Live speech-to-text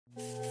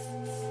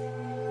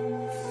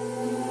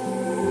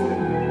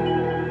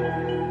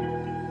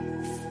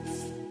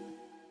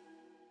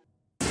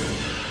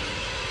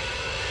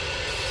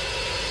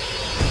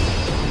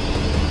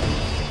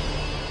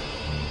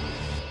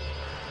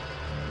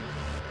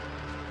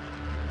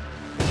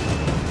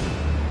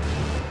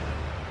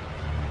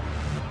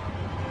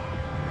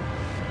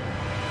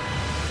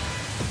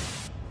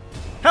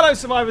Hello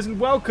survivors and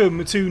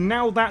welcome to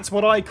Now That's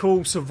What I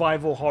Call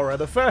Survival Horror,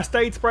 the first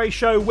aid spray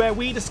show where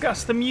we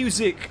discuss the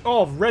music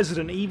of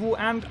Resident Evil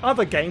and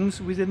other games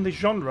within the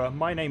genre.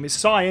 My name is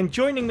Cy and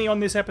joining me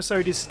on this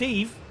episode is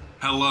Steve.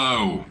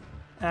 Hello.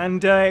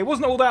 And it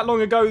wasn't all that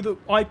long ago that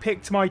I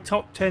picked my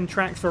top 10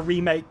 tracks for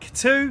Remake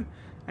 2.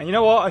 And you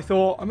know what, I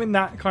thought, I'm in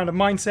that kind of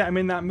mindset, I'm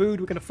in that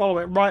mood, we're going to follow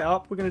it right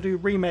up. We're going to do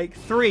Remake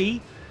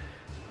 3.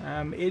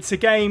 It's a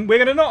game,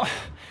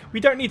 we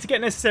don't need to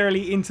get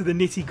necessarily into the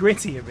nitty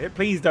gritty of it.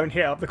 Please don't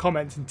hit up the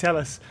comments and tell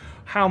us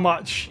how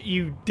much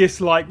you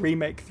dislike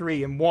Remake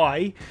 3 and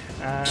why.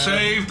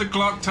 Save the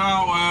clock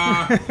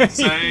tower!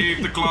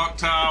 Save the clock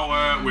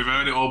tower! We've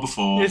heard it all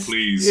before,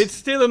 please. It's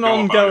still an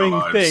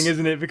ongoing thing,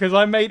 isn't it? Because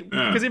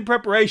because in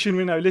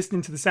preparation,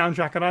 listening to the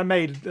soundtrack, and I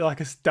made like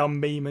a dumb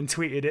meme and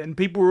tweeted it, and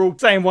people were all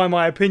saying why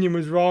my opinion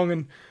was wrong,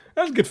 and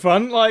that was good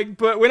fun.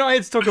 But we're not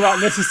here to talk about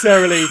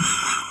necessarily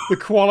the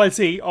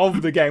quality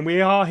of the game.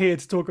 We are here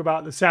to talk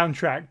about the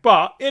soundtrack.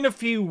 But in a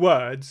few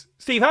words,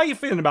 Steve, how are you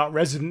feeling about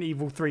Resident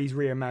Evil 3's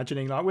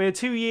reimagining? We're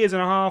 2 years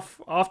and a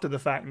half after the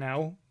fact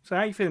now. So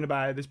how are you feeling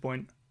about it at this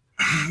point?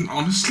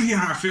 Honestly,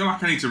 I feel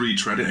like I need to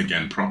retread it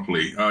again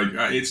properly.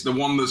 It's the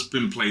one that's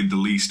been played the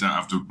least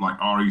out of the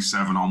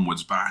RE7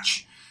 onwards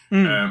batch.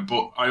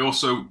 But I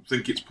also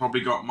think it's probably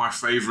got my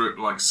favourite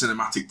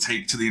cinematic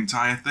take to the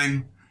entire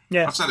thing.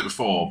 Yeah. I've said it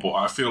before, but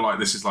I feel like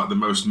this is the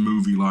most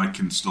movie-like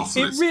and stuff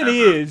that it really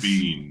is.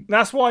 Been.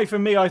 That's why, for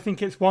me, I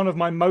think it's one of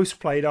my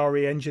most played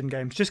RE Engine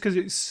games, just because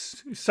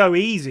it's so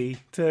easy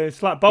to.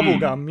 It's like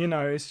bubblegum,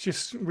 It's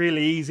just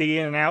really easy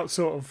in and out,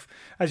 sort of.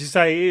 As you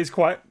say, it is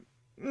quite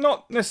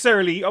not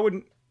necessarily.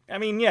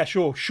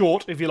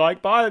 Short if you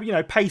like,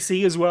 but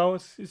pacey as well.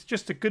 It's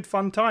just a good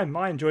fun time.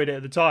 I enjoyed it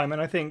at the time,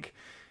 and I think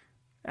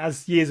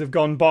as years have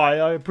gone by,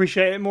 I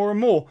appreciate it more and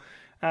more.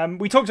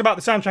 We talked about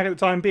the soundtrack at the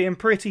time being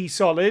pretty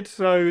solid,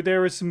 so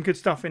there is some good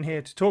stuff in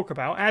here to talk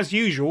about. As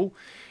usual,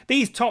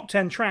 these top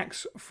 10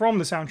 tracks from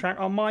the soundtrack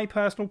are my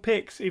personal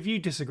picks. If you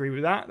disagree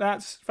with that,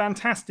 that's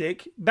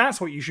fantastic.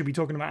 That's what you should be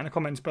talking about in the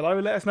comments below.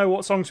 Let us know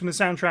what songs from the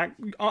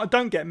soundtrack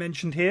don't get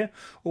mentioned here,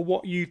 or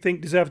what you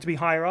think deserve to be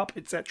higher up,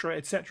 etc.,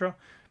 etc.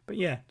 But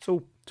yeah, it's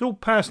all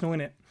personal,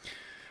 innit?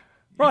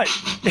 Right.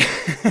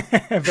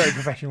 Very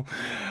professional.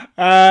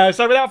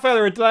 So without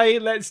further ado,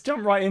 let's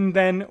jump right in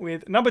then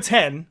with number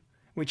 10,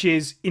 which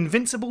is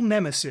Invincible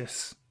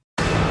Nemesis.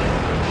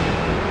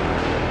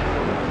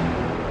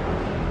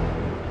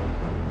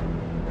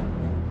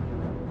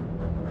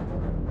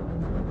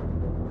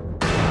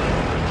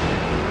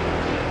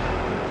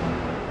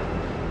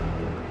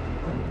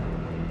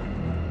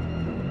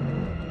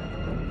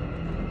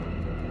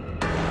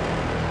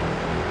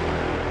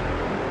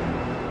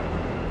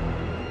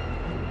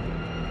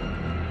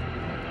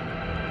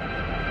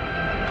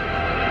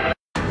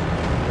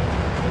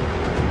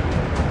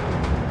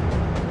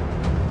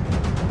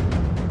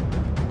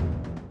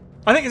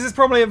 I think this is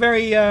probably a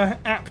very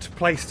apt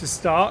place to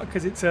start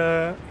because it's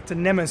a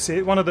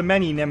Nemesis, one of the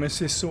many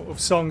Nemesis sort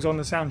of songs on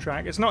the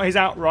soundtrack. It's not his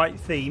outright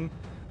theme,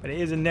 but it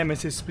is a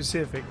Nemesis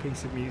specific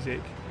piece of music.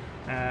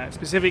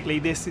 Specifically,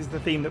 this is the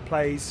theme that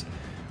plays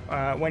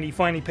when he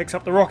finally picks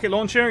up the rocket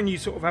launcher and you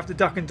sort of have to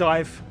duck and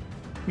dive,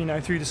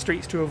 through the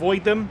streets to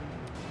avoid them.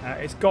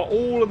 It's got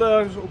all of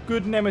the sort of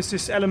good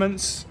Nemesis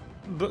elements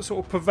that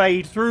sort of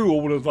pervade through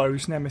all of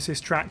those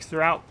Nemesis tracks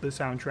throughout the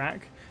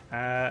soundtrack.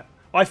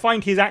 I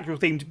find his actual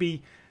theme to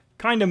be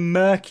kind of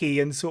murky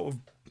and sort of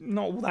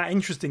not all that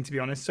interesting, to be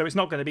honest, so it's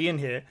not going to be in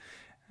here.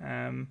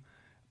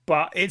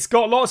 But it's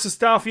got lots of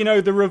stuff,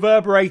 the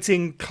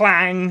reverberating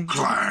clang.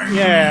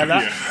 Yeah,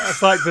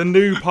 that's like the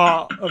new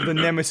part of the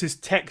Nemesis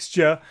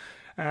texture.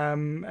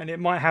 And it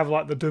might have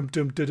the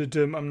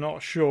dum-dum-dum-dum, I'm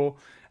not sure.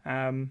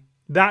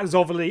 That's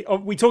obviously...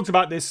 we talked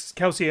about this,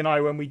 Kelsey and I,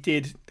 when we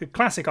did the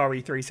classic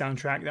RE3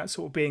 soundtrack, that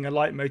sort of being a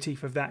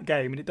leitmotif of that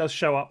game, and it does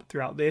show up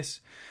throughout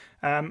this.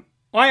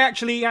 I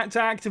actually had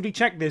to actively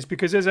check this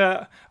because there's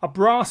a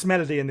brass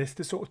melody in this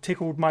that sort of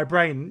tickled my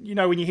brain.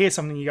 When you hear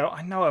something, you go,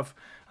 I know I've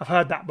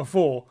heard that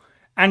before.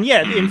 And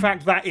yeah, in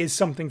fact, that is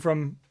something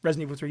from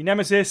Resident Evil 3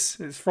 Nemesis.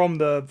 It's from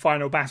the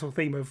final battle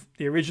theme of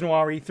the original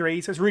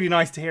RE3, so it's really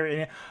nice to hear it in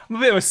here. I'm a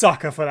bit of a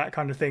sucker for that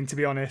kind of thing, to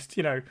be honest.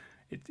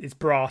 It's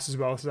brass as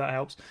well, so that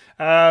helps.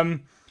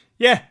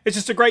 Yeah, it's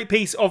just a great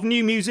piece of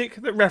new music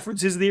that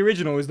references the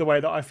original is the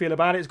way that I feel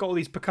about it. It's got all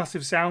these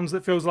percussive sounds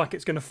that feels like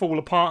it's going to fall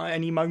apart at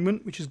any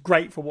moment, which is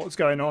great for what's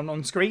going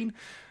on screen.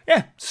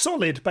 Yeah,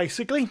 solid,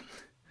 basically.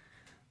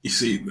 You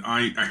see,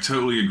 I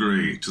totally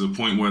agree, to the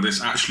point where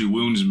this actually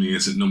wounds me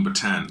as at number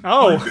 10.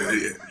 Oh.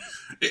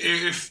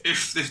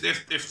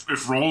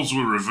 If roles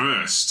were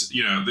reversed,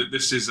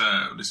 this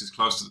is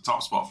close to the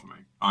top spot for me.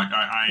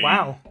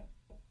 Wow.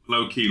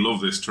 Low-key love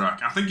this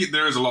track. I think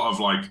there is a lot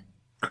of,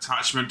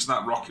 attachment to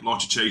that rocket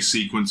launcher chase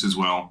sequence as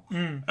well,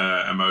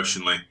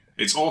 emotionally.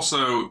 It's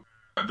also,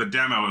 the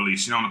demo at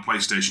least, on the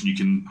PlayStation, you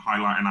can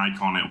highlight an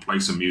icon, it'll play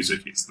some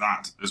music. It's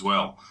that as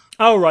well.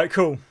 Oh, right,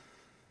 cool.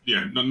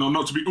 Yeah,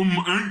 not to be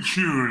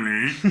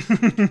actually.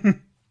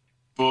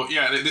 But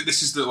yeah,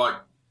 this is the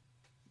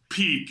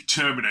peak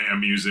Terminator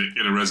music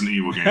in a Resident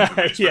Evil game, for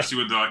me, especially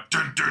with the like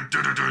dun dun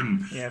dun dun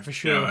dun. Yeah, for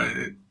sure.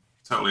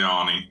 Totally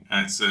Arnie.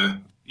 It's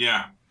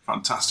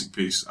fantastic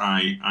piece.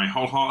 I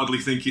wholeheartedly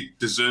think it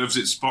deserves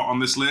its spot on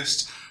this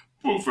list,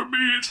 but for me,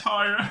 it's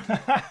higher.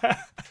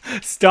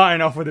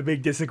 Starting off with a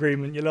big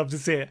disagreement, you love to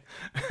see it.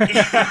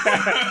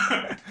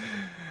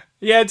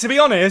 Yeah, to be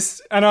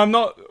honest, and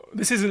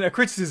this isn't a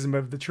criticism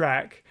of the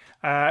track.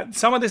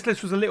 Some of this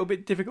list was a little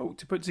bit difficult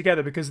to put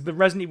together because the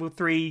Resident Evil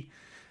 3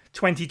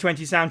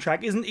 2020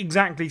 soundtrack isn't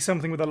exactly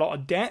something with a lot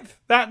of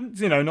depth. That,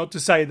 not to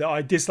say that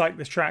I dislike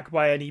this track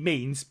by any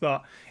means,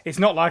 but it's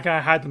not like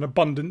I had an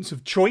abundance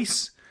of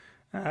choice.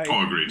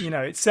 Agreed.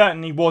 It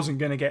certainly wasn't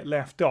going to get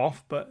left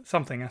off, but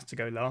something has to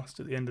go last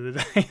at the end of the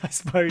day, I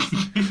suppose.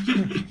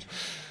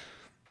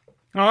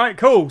 All right,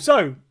 cool.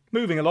 So,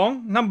 moving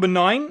along, number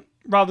 9,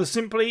 rather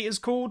simply, is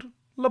called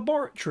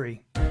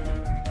Laboratory.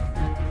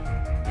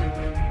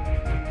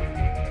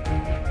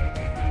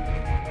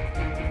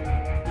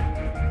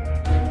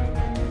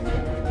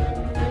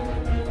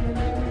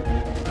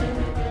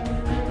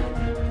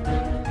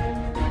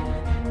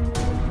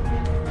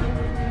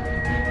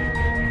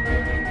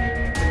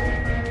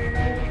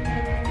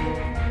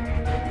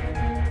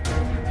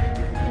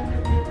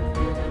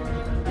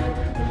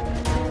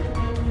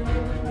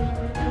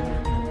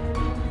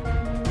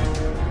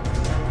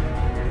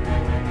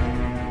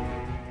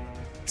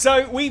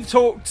 So we've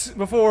talked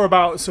before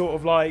about sort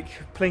of like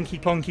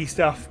plinky plonky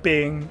stuff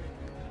being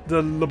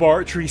the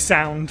laboratory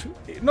sound,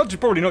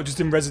 probably not just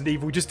in Resident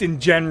Evil, just in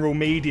general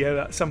media,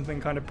 that something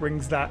kind of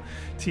brings that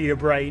to your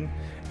brain.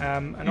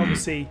 And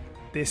obviously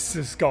this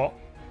has got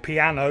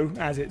piano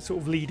as its sort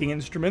of leading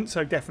instrument,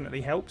 so definitely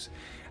helps.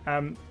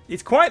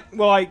 It's quite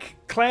like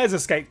Claire's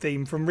escape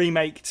theme from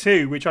Remake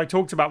 2, which I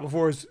talked about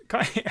before.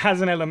 It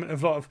has an element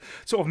of a lot of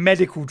sort of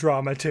medical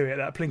drama to it,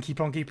 that plinky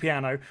plonky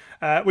piano,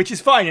 which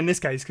is fine in this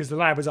case because the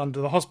lab is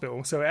under the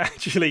hospital, so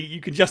actually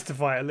you can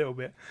justify it a little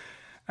bit.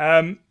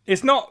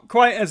 It's not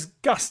quite as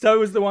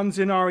gusto as the ones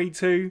in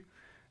RE2.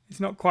 It's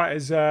not quite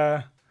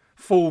as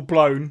full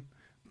blown,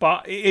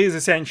 but it is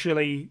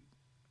essentially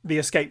the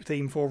escape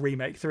theme for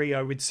Remake 3,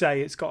 I would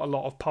say. It's got a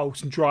lot of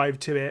pulse and drive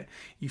to it.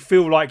 You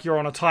feel like you're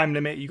on a time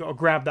limit. You've got to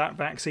grab that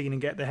vaccine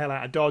and get the hell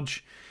out of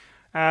Dodge.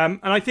 And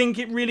I think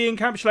it really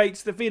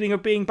encapsulates the feeling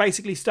of being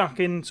basically stuck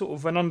in sort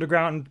of an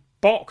underground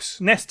box.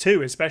 Nest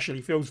 2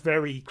 especially feels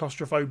very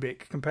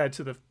claustrophobic compared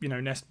to the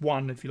Nest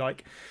 1, if you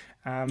like.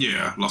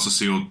 Lots of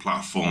sealed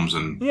platforms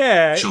and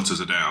shutters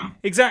are down.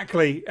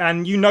 Exactly.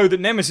 And you know that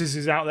Nemesis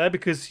is out there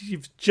because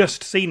you've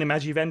just seen him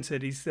as you've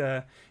entered. He's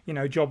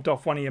jobbed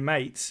off one of your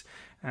mates.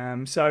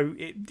 So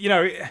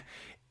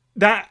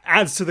that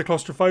adds to the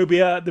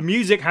claustrophobia. The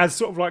music has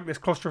sort of like this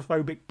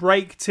claustrophobic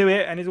break to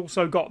it, and it's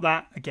also got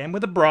that, again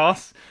with the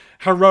brass,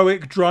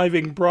 heroic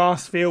driving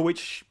brass feel,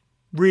 which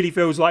really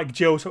feels like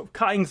Jill sort of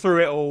cutting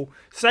through it all,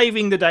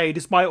 saving the day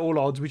despite all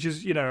odds, which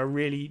is a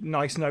really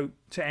nice note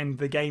to end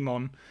the game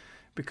on,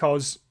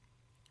 because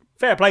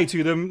fair play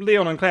to them,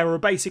 Leon and Claire are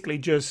basically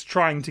just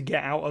trying to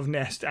get out of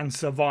Nest and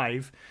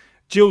survive.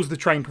 Jill's the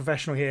trained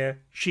professional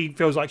here. She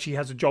feels like she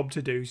has a job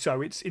to do. So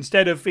it's,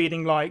 instead of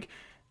feeling like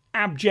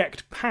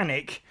abject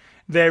panic,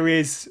 there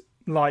is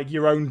like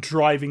your own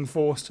driving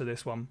force to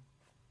this one.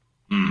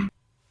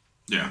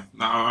 Yeah.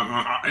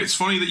 It's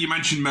funny that you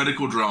mentioned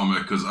medical drama,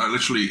 because I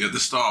literally, at the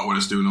start when I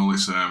was doing all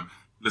this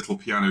little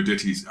piano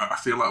ditties, I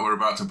feel like we're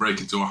about to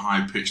break into a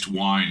high-pitched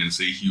whine and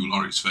see Hugh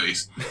Laurie's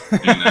face in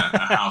a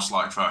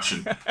house-like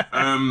fashion.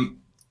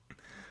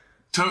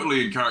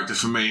 Totally in character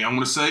for me. I'm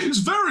going to say it's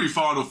very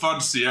Final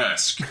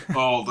Fantasy-esque,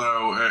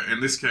 although in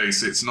this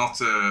case it's not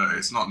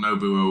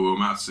Nobuo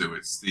Uematsu.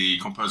 It's the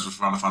composer for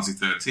Final Fantasy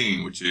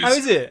 13, which is,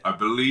 is it? I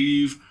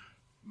believe,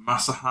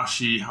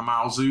 Masahashi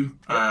Hamauzu.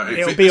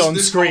 It'll be on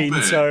screen,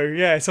 so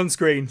yeah, it's on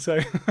screen. So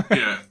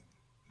yeah,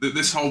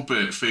 this whole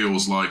bit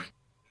feels like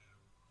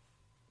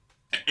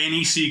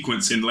any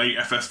sequence in late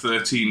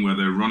FF13 where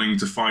they're running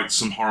to fight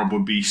some horrible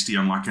beastie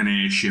on like an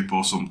airship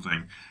or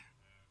something.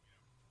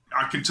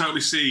 I can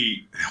totally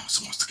see,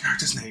 what's the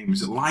character's name?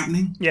 Is it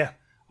Lightning? Yeah.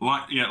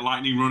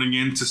 Lightning running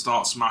in to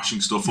start smashing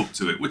stuff up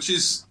to it, which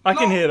is I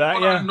can hear that,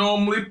 I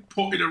normally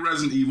put in a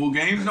Resident Evil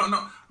game. Not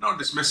a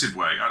dismissive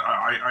way.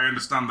 I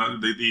understand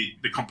that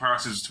the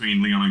comparisons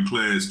between Leon and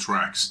Claire's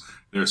tracks,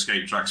 their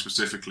escape tracks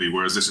specifically,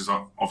 whereas this is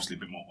obviously a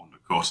bit more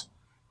undercut.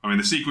 I mean,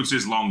 the sequence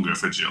is longer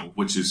for Jill,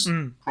 which is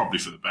probably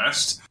for the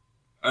best.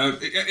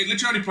 It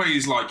literally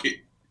plays like it.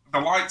 The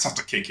lights have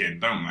to kick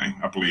in, don't they?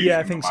 I believe. Yeah,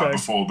 I think so.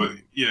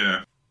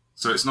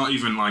 So it's not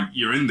even like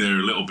you're in there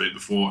a little bit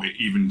before it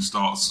even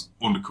starts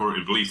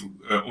undercurrent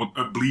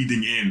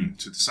bleeding in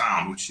to the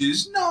sound, which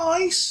is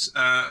nice.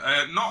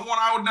 Not one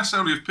I would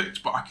necessarily have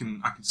picked, but I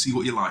can see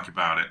what you like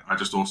about it. I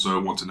just also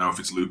want to know if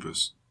it's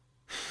lupus.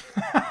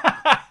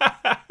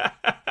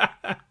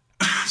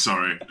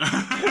 Sorry.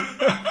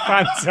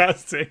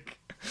 Fantastic.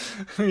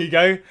 There you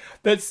go.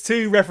 That's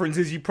two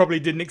references you probably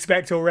didn't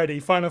expect already.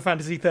 Final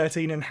Fantasy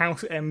 13 and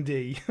House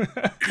MD.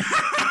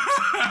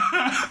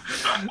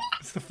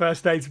 It's the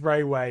first day to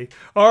Brayway.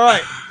 All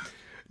right.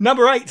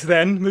 Number 8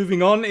 then,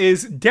 moving on,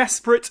 is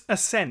Desperate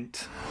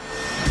Ascent.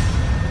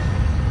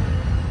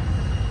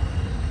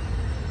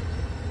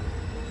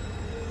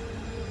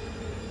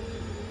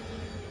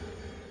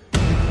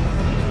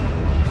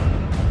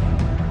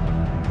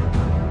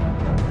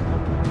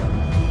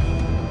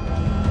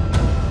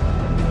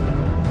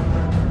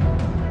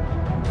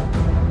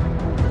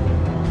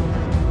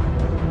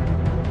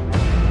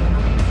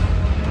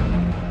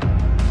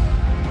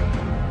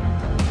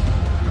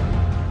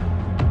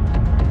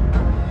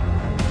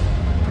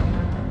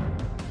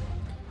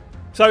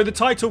 So the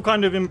title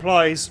kind of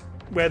implies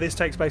where this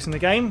takes place in the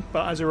game,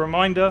 but as a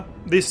reminder,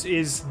 this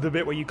is the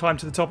bit where you climb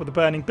to the top of the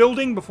burning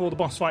building before the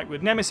boss fight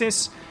with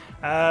Nemesis.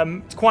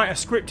 It's quite a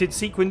scripted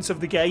sequence of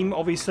the game,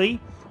 obviously,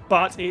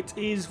 but it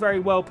is very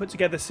well put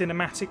together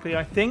cinematically,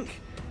 I think.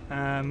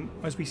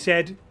 As we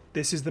said,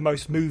 this is the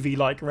most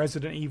movie-like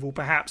Resident Evil,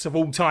 perhaps, of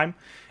all time,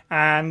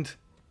 and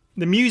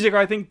the music,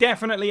 I think,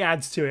 definitely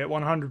adds to it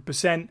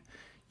 100%.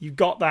 You've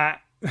got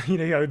that,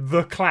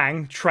 the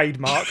clang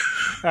trademark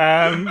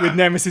with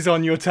Nemesis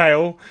on your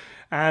tail,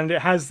 and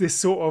it has this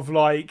sort of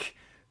like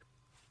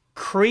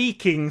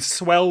creaking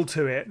swell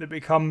to it that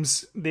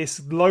becomes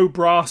this low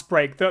brass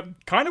break that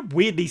kind of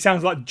weirdly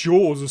sounds like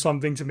Jaws or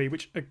something to me,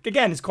 which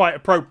again is quite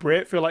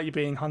appropriate. Feel like you're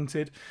being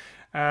hunted.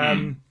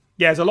 Yeah,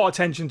 there's a lot of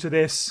tension to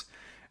this.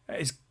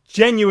 It's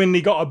genuinely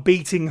got a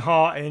beating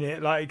heart in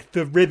it. Like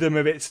the rhythm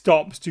of it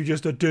stops to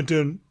just a dun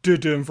dun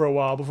dun for a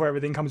while before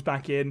everything comes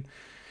back in.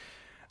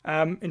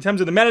 In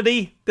terms of the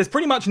melody, there's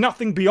pretty much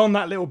nothing beyond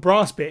that little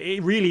brass bit.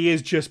 It really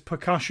is just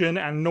percussion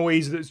and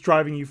noise that's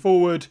driving you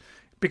forward,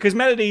 because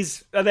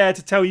melodies are there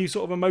to tell you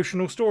sort of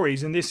emotional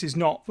stories, and this is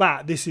not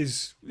that. This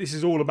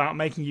is all about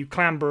making you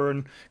clamber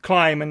and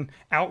climb and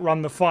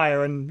outrun the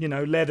fire and,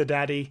 leather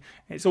daddy.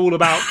 It's all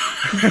about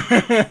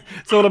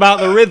it's all about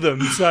the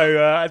rhythm.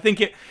 So I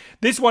think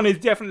this one is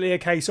definitely a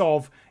case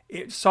of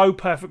it so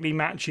perfectly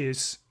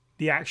matches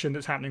the action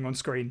that's happening on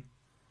screen.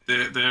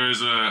 There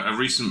is a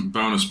recent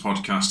bonus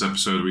podcast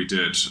episode we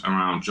did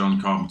around John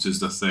Carpenter's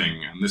The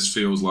Thing, and this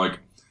feels like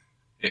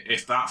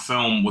if that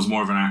film was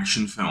more of an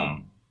action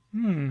film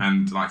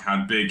and like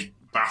had big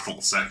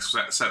battle set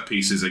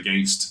pieces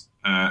against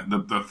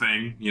the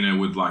Thing,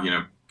 with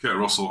Kurt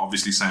Russell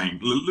obviously saying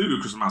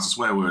ludicrous amounts of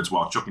swear words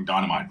while chucking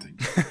dynamite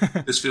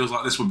things. This feels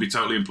like this would be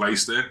totally in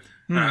place there.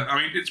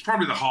 It's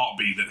probably the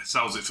heartbeat that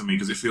sells it for me,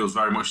 because it feels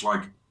very much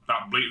like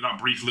that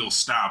brief little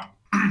stab.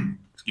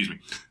 Excuse me.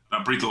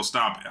 That brief little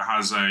stab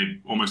has a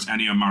almost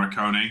Ennio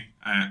Morricone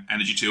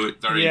energy to it.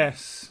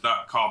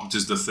 That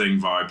Carpenter's The Thing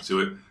vibe to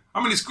it.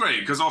 I mean, it's great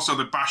because also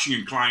the bashing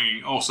and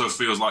clanging also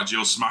feels like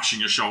Jill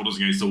smashing her shoulders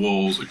against the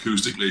walls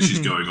acoustically as she's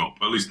going up.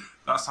 At least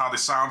that's how the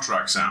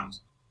soundtrack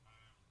sounds.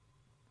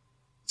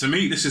 To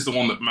me, this is the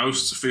one that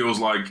most feels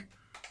like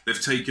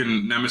they've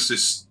taken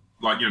Nemesis,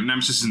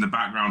 Nemesis in the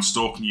background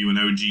stalking you in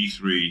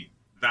OG3,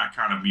 that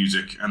kind of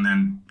music, and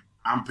then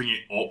amping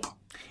it up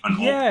and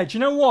up. Yeah, do you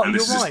know what? And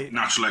You're right.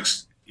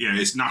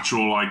 It's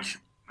natural,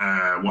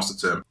 what's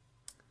the term?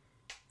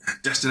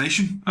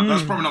 Destination?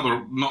 That's probably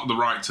not the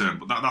right term,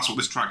 but that's what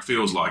this track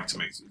feels like to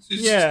me.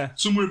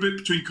 It's somewhere a bit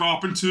between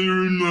Carpenter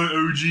and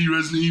OG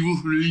Resident Evil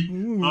 3.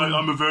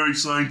 I'm a very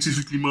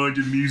scientifically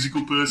minded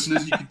musical person,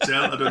 as you can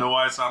tell. I don't know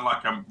why I sound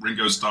like I'm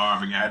Ringo Starr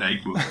having a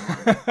headache.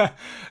 But...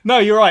 No,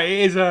 you're right.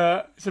 It's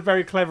a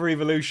very clever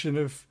evolution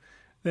of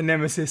the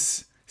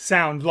Nemesis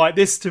sound. Like,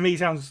 this to me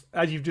sounds,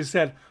 as you've just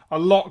said, a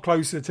lot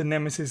closer to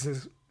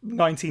Nemesis's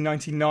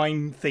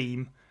 1999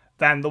 theme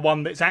than the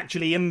one that's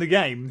actually in the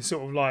game.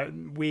 Sort of like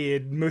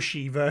weird,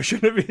 mushy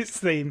version of its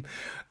theme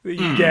that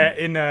you get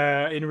in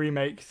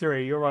Remake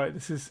 3. You're right.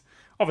 This is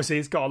obviously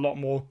it's got a lot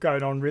more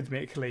going on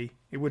rhythmically.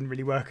 It wouldn't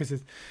really work as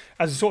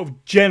a sort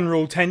of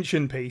general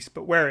tension piece,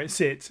 but where it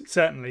sits,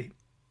 certainly.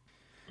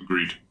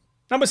 Agreed.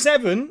 Number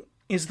 7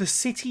 is The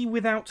City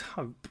Without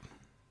Hope.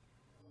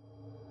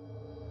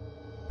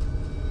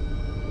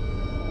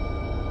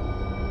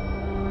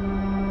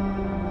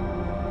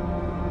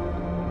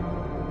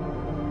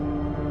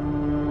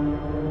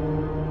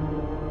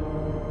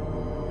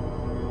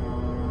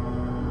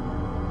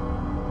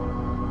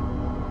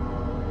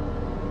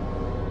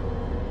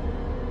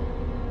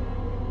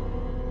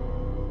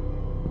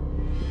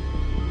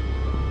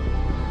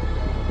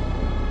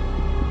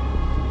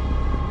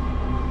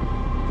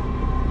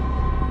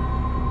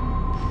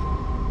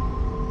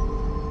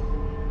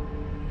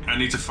 I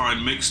need to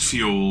find mixed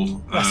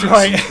fuel, That's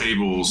right. some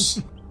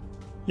cables.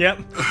 Yep,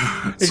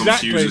 exactly. Some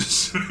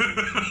fuses.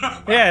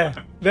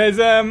 Yeah,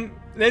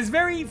 there's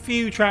very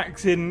few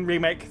tracks in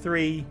Remake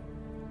 3.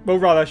 Well,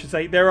 rather, I should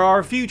say, there are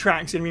a few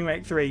tracks in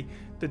Remake 3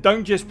 that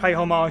don't just pay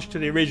homage to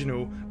the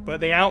original, but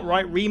they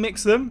outright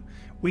remix them.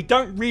 We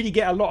don't really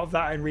get a lot of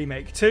that in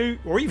Remake 2,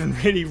 or even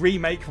really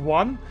Remake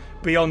 1,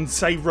 beyond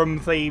save room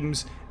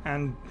themes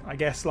and I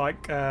guess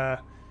the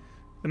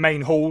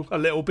main hall a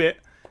little bit.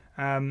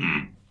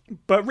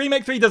 But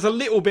Remake 3 does a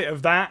little bit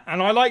of that,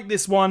 and I like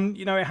this one.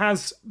 It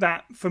has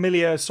that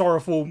familiar,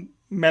 sorrowful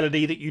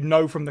melody that you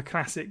know from the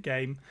classic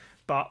game,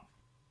 but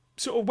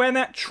sort of when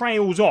that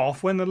trails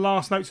off, when the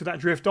last notes of that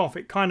drift off,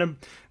 it kind of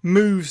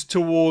moves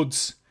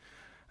towards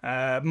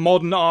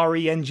modern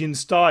RE engine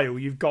style.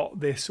 You've got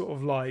this sort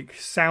of like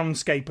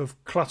soundscape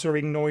of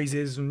cluttering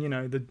noises and,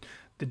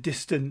 the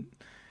distant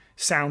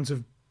sounds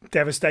of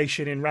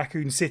devastation in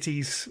Raccoon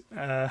City's,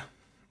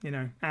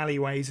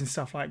 alleyways and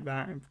stuff like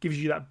that. It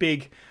gives you that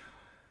big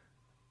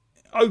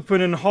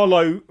open and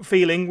hollow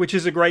feeling, which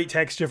is a great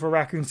texture for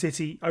Raccoon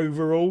City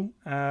overall.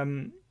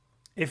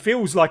 It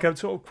feels like a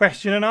sort of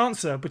question and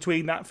answer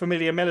between that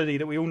familiar melody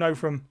that we all know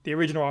from the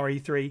original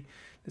RE3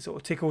 that sort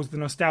of tickles the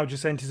nostalgia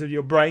centres of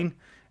your brain,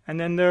 and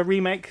then the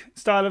remake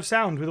style of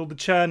sound with all the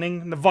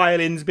churning and the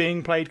violins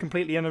being played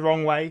completely in the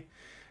wrong way.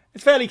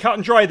 It's fairly cut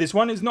and dry, this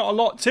one. There's not a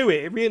lot to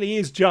it. It really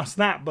is just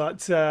that,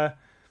 but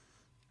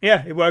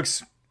it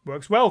works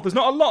well. There's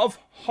not a lot of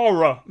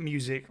horror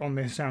music on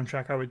this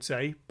soundtrack, I would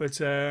say, but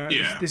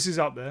this is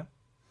up there.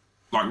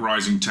 Like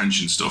rising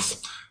tension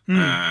stuff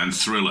and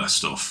thriller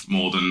stuff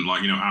more than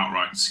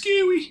outright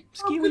scary.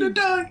 I'm gonna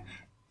die.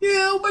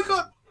 Yeah, oh my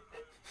god.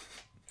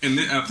 And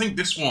I think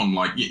this one,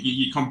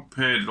 you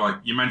compared,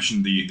 you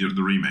mentioned the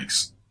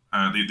remakes,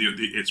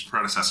 its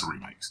predecessor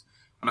remakes,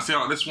 and I feel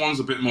like this one's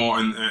a bit more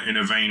in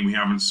a vein we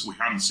hadn't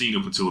seen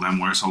up until then,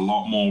 where it's a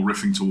lot more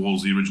riffing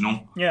towards the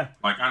original. Yeah.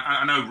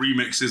 I know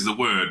remix is the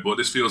word, but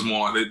this feels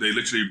more like they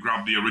literally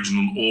grabbed the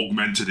original and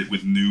augmented it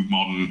with new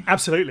modern.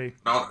 Absolutely.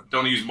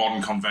 Don't use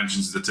modern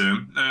conventions as a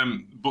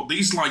term. But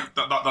these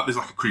that there's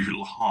like a creepy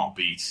little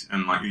heartbeat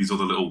and these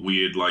other little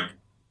weird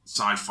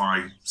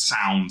sci-fi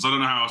sounds. I don't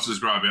know how else to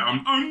describe it.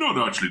 I'm not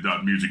actually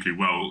that musically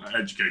well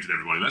educated,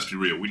 everybody. Let's be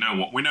real. We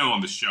know on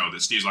this show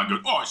that Steve's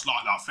going, oh, it's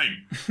like that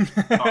thing.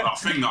 Like that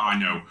thing that I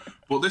know.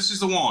 But this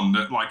is the one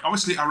that,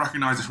 obviously I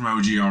recognise it from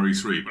OG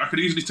RE3, but I could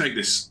easily take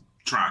this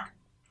track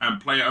and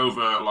play it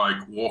over,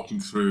 walking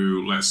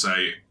through, let's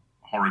say,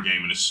 horror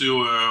game in a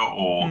sewer,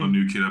 or the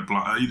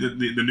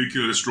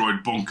nuclear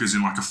destroyed bunkers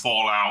in a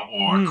fallout,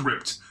 or a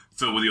crypt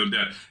filled with the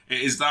undead.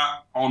 It is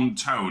that on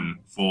tone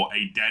for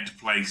a dead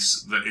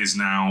place that is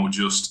now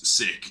just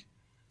sick.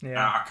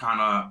 Yeah.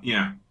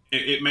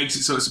 It makes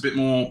it so it's a bit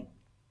more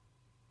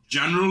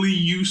generally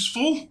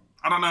useful.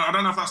 I don't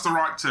know if that's the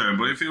right term,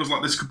 but it feels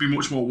like this could be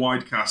much more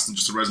widecast than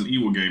just a Resident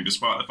Evil game,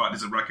 despite the fact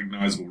it's a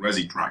recognisable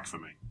Resi track for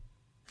me.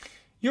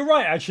 You're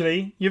right,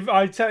 actually.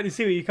 I totally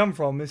see where you come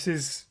from. This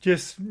is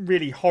just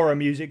really horror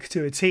music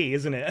to a T,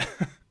 isn't it?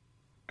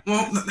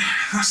 Well,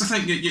 that's the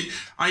thing.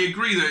 I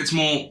agree that it's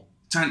more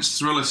tense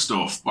thriller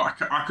stuff, but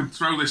I could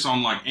throw this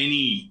on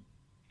any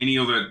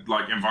other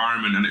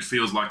environment, and it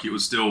feels like it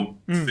would still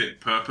fit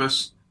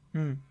purpose.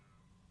 I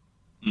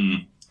don't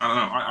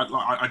know.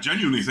 I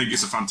genuinely think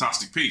it's a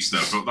fantastic piece,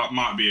 though, but that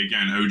might be,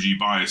 again, OG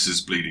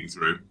biases bleeding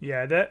through.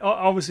 Yeah,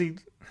 obviously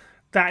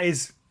that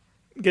is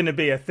going to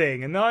be a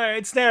thing, and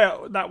it's there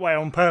that way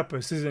on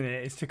purpose, isn't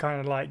it? It's to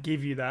kind of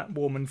give you that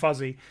warm and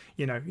fuzzy,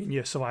 in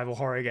your survival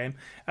horror game.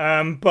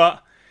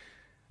 But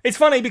it's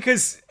funny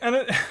because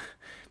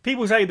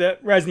people say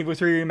that Resident Evil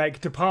 3 Remake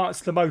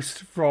departs the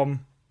most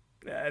from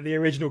the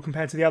original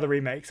compared to the other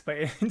remakes, but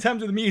in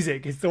terms of the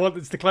music, it's the one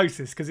that's the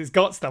closest because it's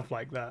got stuff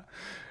like that.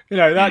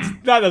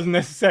 That doesn't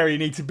necessarily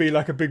need to be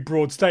a big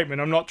broad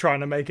statement. I'm not trying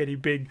to make any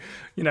big,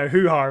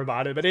 hoo-ha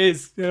about it, but it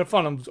is a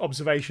fun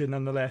observation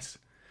nonetheless.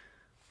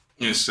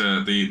 Yes,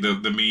 the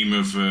meme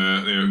of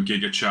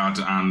Giga Chad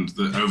and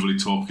the overly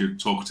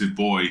talkative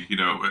boy.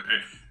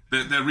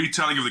 Their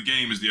retelling of the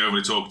game is the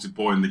overly talkative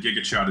boy, and the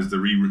Giga Chad is the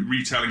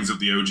retellings of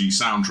the OG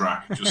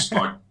soundtrack. Just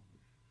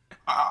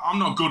I'm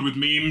not good with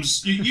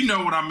memes. You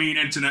know what I mean,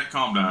 internet,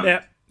 calm down.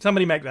 Yeah,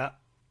 somebody make that.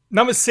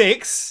 Number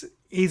 6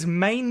 is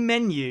main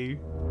menu.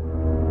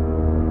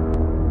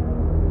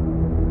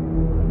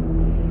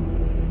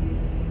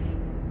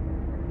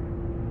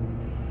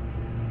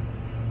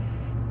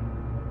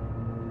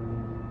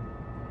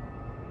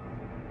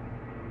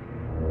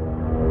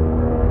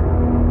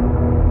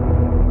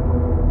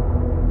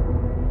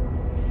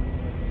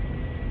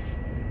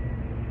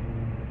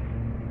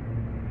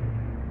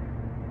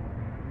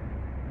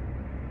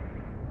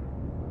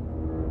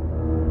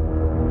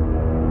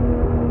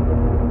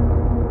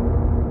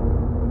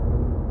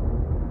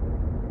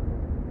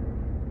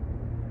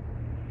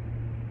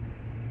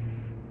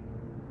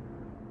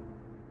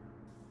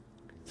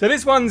 So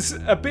this one's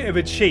a bit of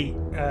a cheat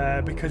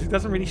because it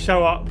doesn't really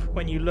show up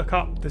when you look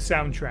up the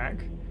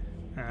soundtrack.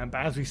 But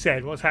as we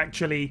said,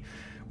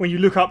 when you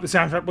look up the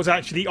soundtrack, what's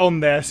actually on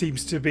there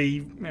seems to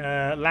be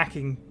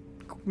lacking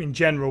in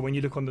general when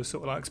you look on the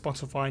sort of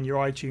Spotify and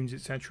your iTunes,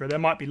 etc. There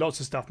might be lots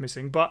of stuff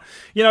missing. But,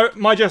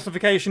 my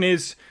justification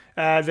is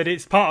that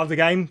it's part of the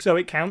game, so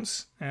it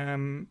counts.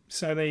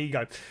 So there you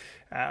go.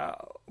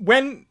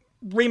 When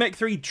Remake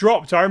 3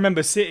 dropped, I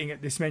remember sitting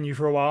at this menu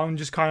for a while and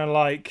just kind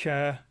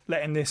of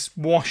letting this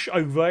wash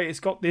over. It's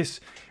got this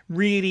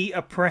really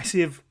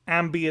oppressive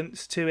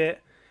ambience to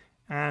it,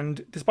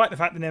 and despite the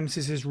fact the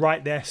Nemesis is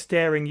right there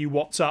staring you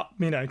what's up,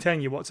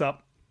 telling you what's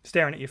up,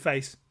 staring at your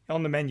face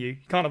on the menu, you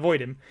can't avoid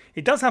him.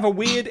 It does have a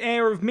weird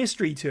air of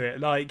mystery to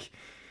it,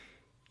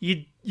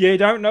 you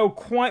don't know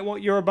quite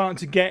what you're about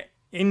to get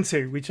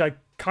into, which I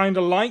kind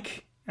of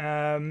like.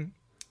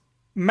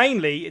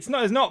 Mainly,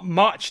 there's not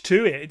much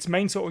to it. Its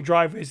main sort of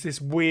driver is this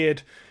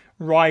weird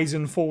rise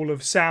and fall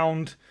of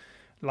sound,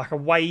 like a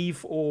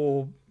wave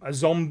or a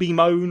zombie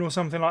moan or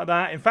something like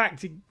that. In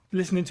fact,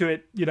 listening to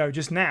it,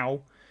 just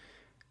now,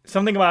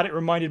 something about it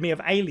reminded me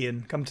of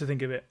Alien, come to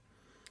think of it.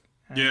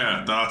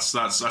 Yeah, that's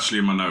actually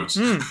in my notes.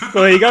 Well,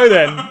 there you go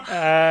then.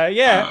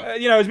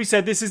 As we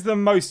said, this is the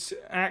most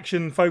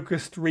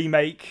action-focused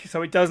remake,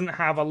 so it doesn't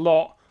have a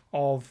lot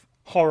of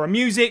horror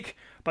music,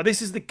 but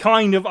this is the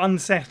kind of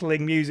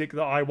unsettling music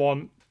that I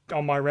want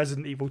on my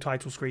Resident Evil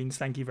title screens.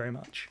 Thank you very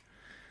much.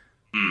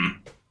 I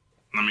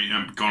mean,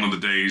 gone are the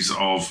days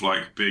of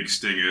like big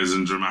stingers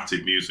and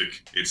dramatic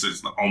music. It's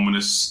the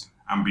ominous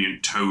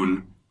ambient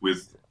tone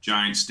with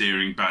giant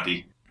steering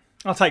baddie.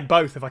 I'll take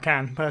both if I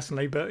can,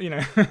 personally, but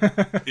Yeah,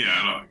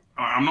 look,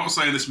 I'm not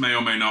saying this may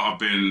or may not have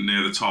been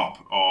near the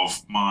top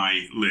of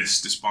my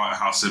list, despite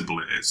how simple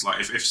it is. Like,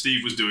 if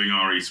Steve was doing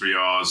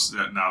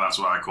RE3Rs, now that's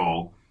what I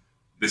call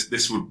this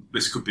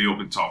could be up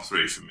in top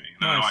 3 for me.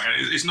 Nice.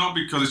 It's not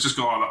because it's just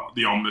got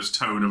the ominous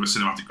tone of a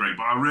cinematic great,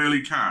 but I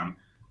really can,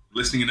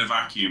 listening in a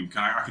vacuum,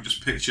 I could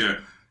just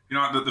picture,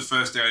 the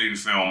first Alien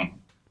film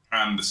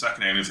and the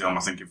second Alien film,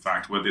 I think, in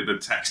fact, where the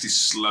text is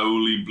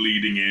slowly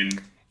bleeding in.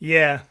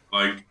 Yeah.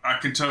 Like, I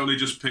can totally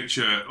just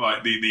picture,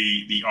 like,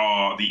 the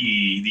R, the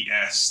E, the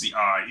S, the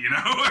I,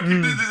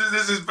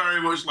 This is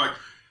very much like,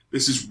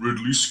 this is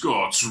Ridley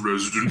Scott's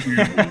Resident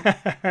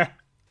Evil.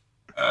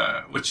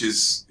 Which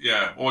is,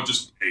 or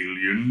just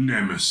Alien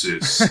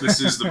Nemesis. This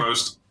is the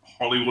most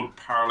Hollywood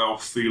parallel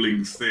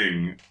feeling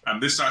thing.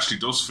 And this actually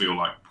does feel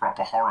like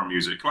proper horror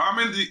music. Like, I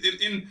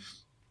mean,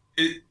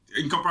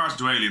 in comparison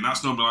to Alien,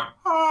 that's normally like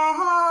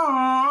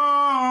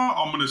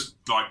ominous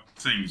like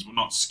things, but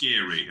not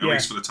scary, at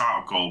least for the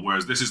title call.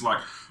 Whereas this is like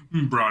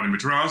Brownie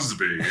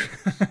McRasby.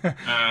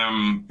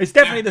 It's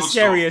definitely the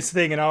scariest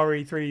thing in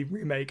RE3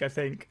 remake, I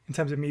think, in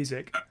terms of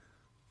music.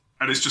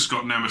 And it's just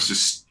got Nemesis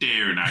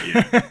staring at you.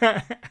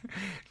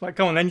 Like,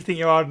 come on, then you think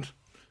you're on.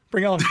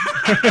 Bring it on.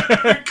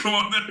 Come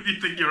on, then if you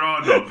think you're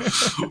on.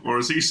 Or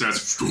as he says,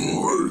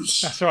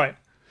 stores. That's right.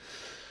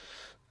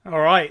 All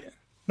right.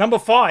 Number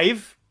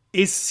 5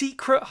 is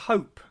Secret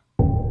Hope.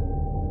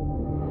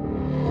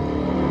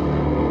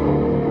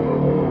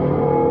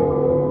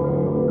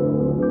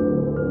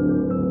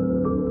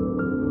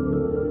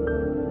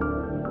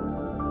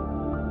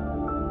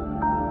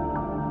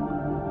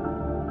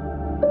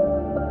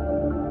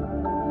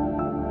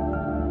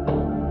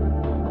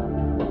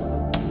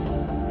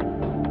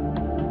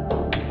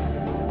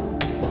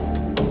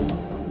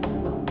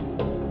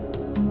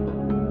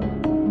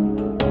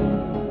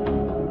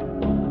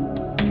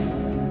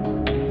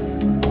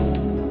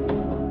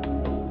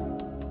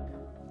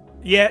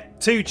 Yeah,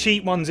 2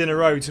 cheap ones in a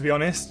row, to be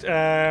honest.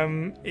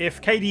 If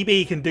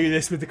KDB can do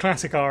this with the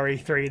classic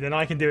RE3, then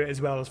I can do it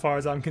as well, as far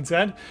as I'm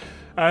concerned.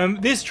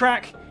 This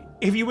track,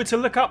 if you were to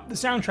look up the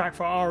soundtrack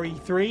for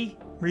RE3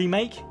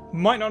 Remake,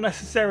 might not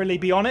necessarily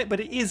be on it, but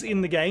it is in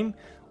the game.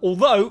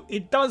 Although,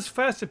 it does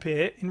first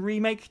appear in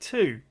Remake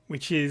 2,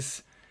 which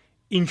is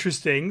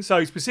interesting.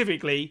 So,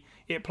 specifically,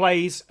 it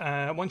plays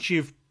once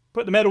you've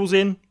put the medals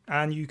in,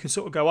 and you can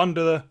sort of go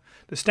under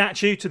the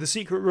statue to the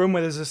secret room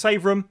where there's a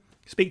save room.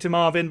 Speak to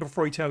Marvin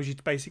before he tells you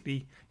to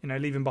basically,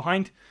 leave him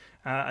behind.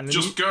 And then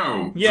just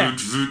go. Yeah.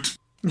 Voot,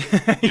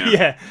 voot.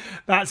 Yeah,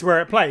 that's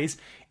where it plays.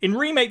 In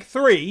Remake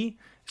 3,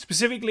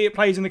 specifically it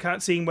plays in the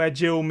cutscene where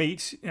Jill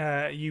meets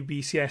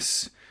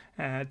UBCS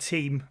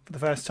team for the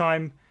first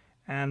time.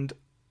 And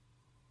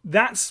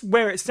that's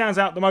where it stands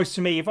out the most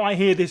to me. If I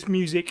hear this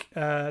music,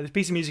 this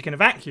piece of music in a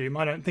vacuum,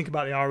 I don't think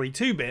about the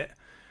RE2 bit.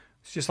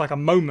 It's just like a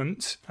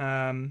moment.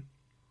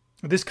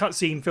 This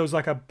cutscene feels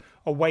like a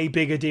way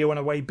bigger deal and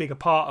a way bigger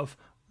part of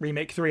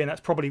Remake 3, and that's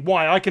probably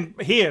why I can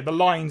hear the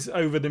lines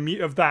over the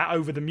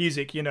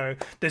music,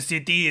 the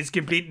city is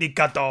completely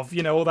cut off,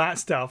 all that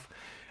stuff.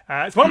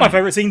 It's one of my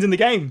favourite scenes in the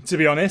game, to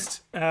be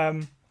honest.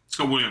 It's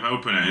got William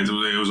Hope in it.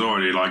 It was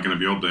already going to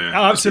be up there.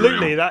 Oh,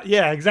 absolutely.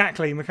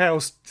 Exactly.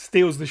 Mikhail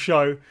steals the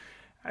show.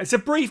 It's a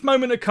brief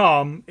moment of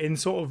calm in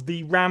sort of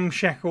the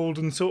ramshackled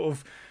and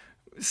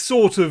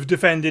sort of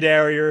defended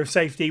area of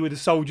safety with the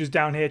soldiers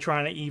down here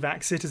trying to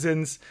evac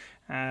citizens.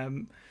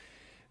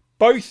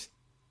 Both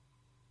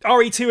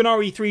RE2 and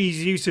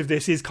RE3's use of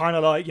this is kind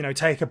of like,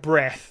 take a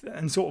breath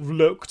and sort of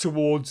look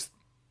towards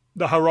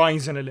the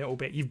horizon a little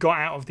bit. You've got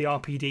out of the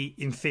RPD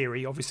in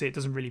theory. Obviously, it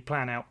doesn't really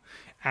plan out.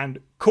 And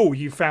cool,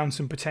 you've found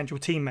some potential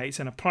teammates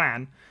and a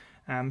plan.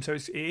 So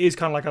it is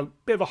kind of like a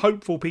bit of a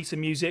hopeful piece of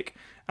music.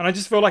 And I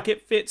just feel like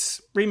it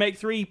fits Remake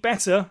 3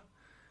 better.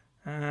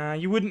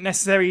 You wouldn't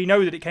necessarily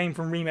know that it came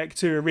from Remake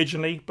 2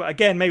 originally, but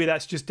again, maybe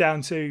that's just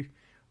down to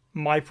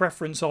my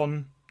preference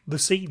on the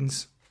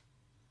scenes.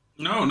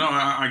 No,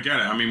 I get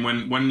it. I mean,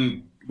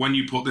 when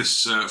you put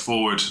this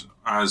forward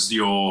as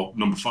your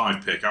number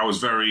 5 pick, I was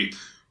very,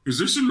 is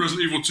this in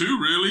Resident Evil 2,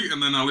 really?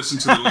 And then I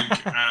listened to the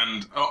link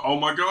and, oh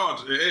my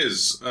god, it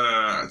is.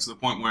 To the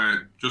point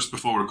where just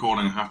before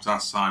recording, I have to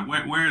ask Simon,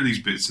 where are these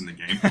bits in the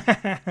game?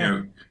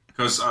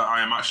 Because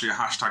I am actually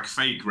a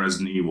 #fake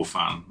Resident Evil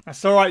fan.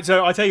 That's all right.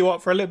 So I tell you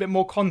what, for a little bit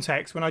more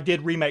context, when I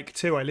did Remake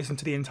 2, I listened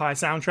to the entire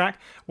soundtrack.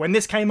 When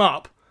this came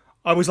up,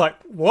 I was like,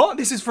 what?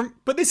 This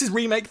is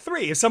Remake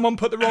 3. Has someone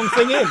put the wrong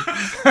thing in?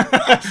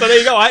 So there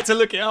you go. I had to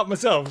look it up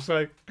myself.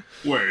 So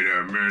wait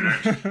a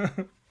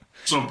minute.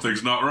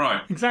 Something's not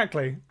right.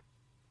 Exactly.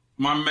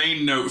 My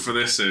main note for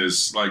this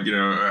is, like, you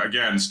know,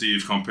 again,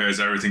 Steve compares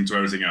everything to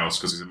everything else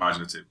because he's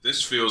imaginative.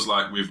 This feels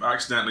like we've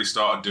accidentally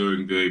started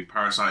doing the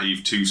Parasite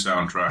Eve 2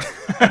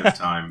 soundtrack ahead of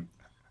time.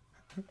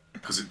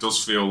 Because it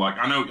does feel like...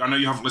 I know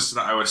you haven't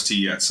listened to that OST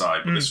yet, Si,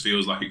 but this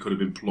feels like it could have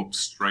been plucked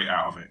straight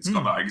out of it. It's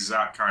got that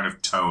exact kind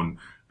of tone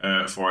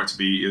for it to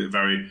be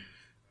very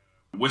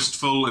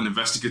wistful and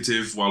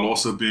investigative while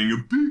also being a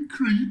bit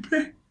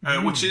creepy.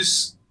 Which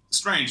is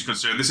strange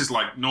considering this is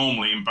like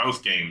normally in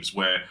both games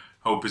where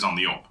hope is on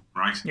the up,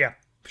 right? Yeah,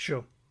 for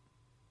sure.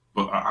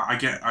 But I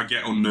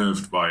get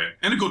unnerved by it.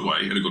 In a good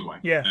way.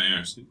 Yeah.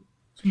 It's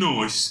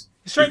nice.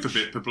 It's a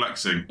bit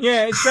perplexing.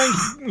 Yeah, it's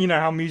strange, you know,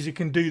 how music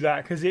can do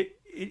that, because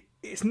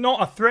it's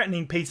not a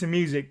threatening piece of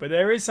music, but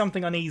there is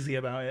something uneasy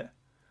about it.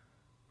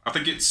 I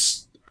think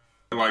it's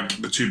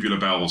like the Tubular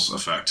Bells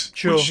effect.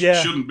 Sure, which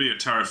yeah. shouldn't be a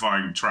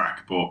terrifying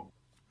track, but...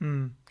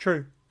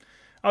 True.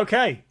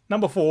 Okay,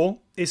 number 4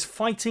 is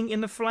Fighting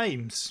in the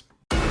Flames.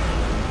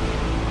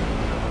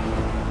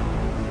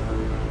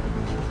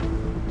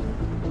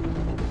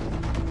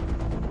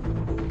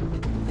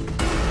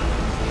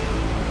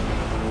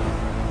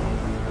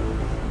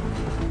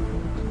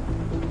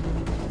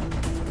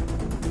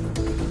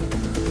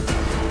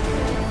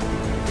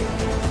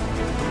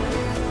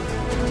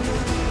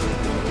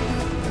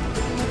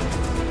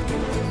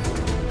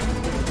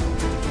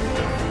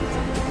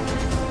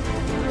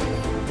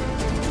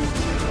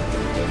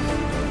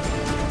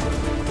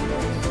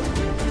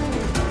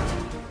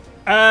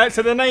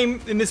 So the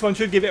name in this one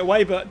should give it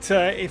away, but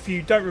if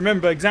you don't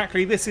remember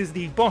exactly, this is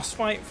the boss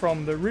fight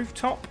from the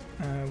rooftop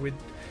with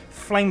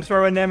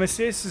Flamethrower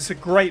Nemesis. It's a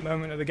great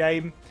moment of the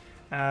game,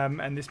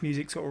 and this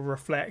music sort of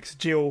reflects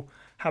Jill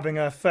having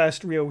her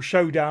first real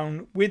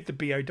showdown with the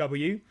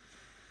BOW.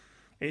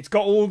 It's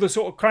got all the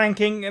sort of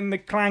clanking and the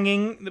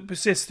clanging that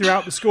persists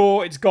throughout the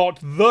score. It's got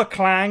the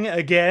clang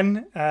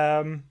again,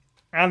 and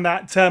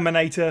that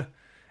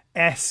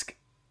Terminator-esque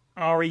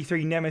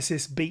RE3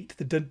 Nemesis beat,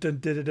 the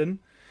dun-dun-dun-dun-dun.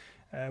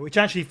 Which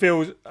actually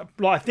feels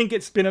like, I think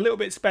it's been a little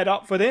bit sped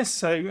up for this,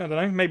 so I don't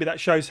know, maybe that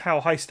shows how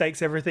high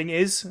stakes everything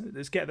is.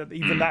 Let's get that,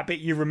 even that bit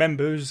you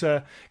remember is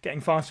getting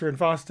faster and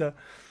faster.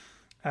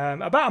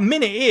 About a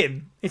minute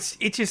in,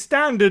 it's your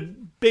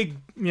standard big,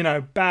 you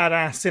know,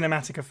 badass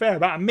cinematic affair.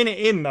 About a minute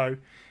in, though,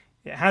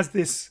 it has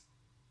this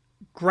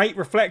great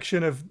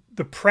reflection of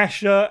the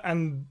pressure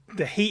and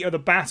the heat of the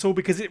battle,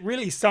 because it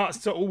really starts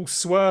to all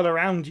swirl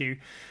around you.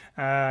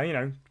 You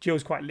know,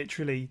 Jill's quite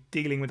literally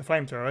dealing with the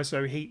flamethrower,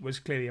 so heat was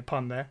clearly a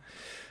pun there.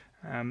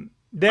 I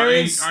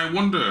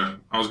wonder,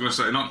 I was going to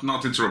say, not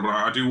to interrupt, but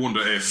I do wonder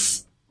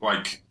if,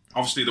 like,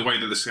 obviously the way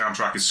that the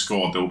soundtrack is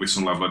scored, there will be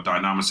some level of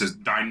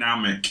dynamicism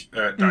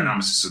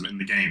in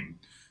the game.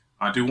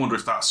 I do wonder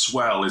if that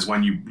swell is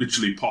when you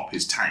literally pop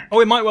his tank.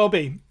 Oh, it might well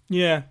be.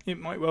 Yeah, it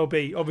might well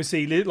be.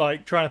 Obviously,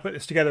 like, trying to put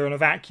this together on a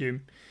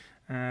vacuum.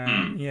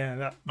 Yeah,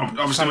 that.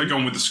 Obviously, we're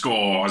going with the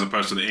score as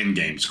opposed to the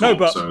in-game score. No,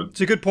 but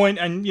it's a good point,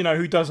 and you know,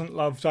 who doesn't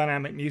love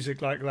dynamic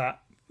music like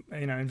that?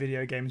 You know, in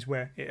video games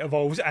where it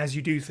evolves as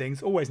you do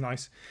things, always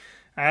nice.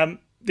 The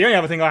only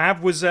other thing I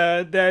have was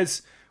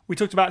we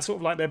talked about sort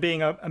of like there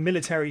being a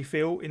military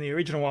feel in the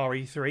original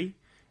RE3.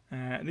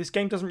 This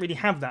game doesn't really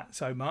have that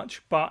so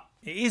much, but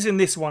it is in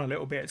this one a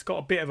little bit. It's got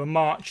a bit of a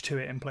march to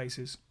it in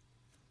places.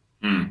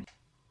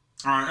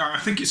 I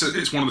think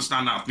it's one of the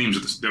standout themes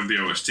of the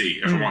OST.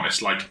 If I'm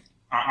honest, like.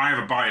 I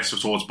have a bias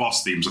towards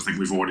boss themes, I think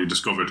we've already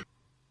discovered.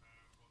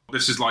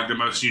 This is like the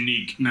most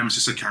unique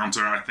Nemesis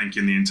encounter, I think,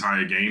 in the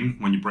entire game,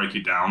 when you break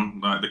it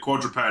down. Like, the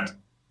quadruped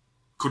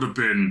could have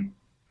been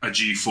a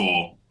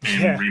G4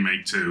 in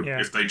Remake 2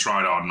 if they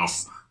tried hard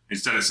enough.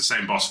 Instead, it's the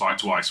same boss fight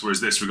twice,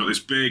 whereas we've got this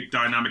big,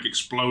 dynamic,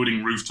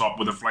 exploding rooftop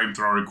with a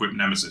flamethrower-equipped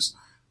Nemesis.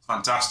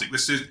 Fantastic.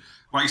 This is,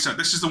 like you said,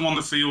 this is the one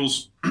that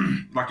feels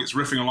like it's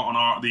riffing a lot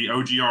on the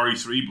OG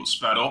RE3, but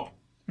sped up.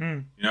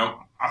 You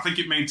know, I think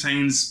it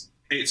maintains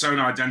its own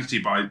identity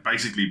by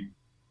basically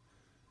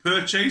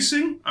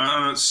purchasing,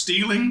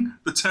 stealing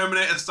the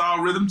Terminator-style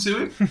rhythm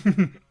to it.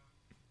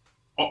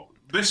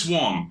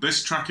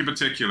 This track in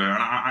particular,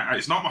 and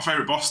it's not my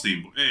favourite boss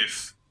theme, but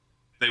if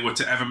they were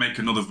to ever make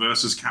another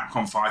versus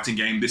Capcom fighting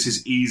game, this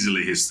is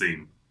easily his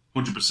theme.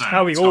 100%.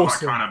 That'd be it's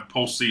awesome. got that kind of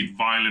pulsy,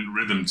 violent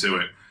rhythm to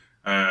it.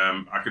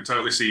 I could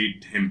totally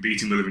see him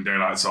beating the living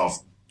daylights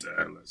off,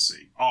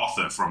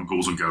 Arthur from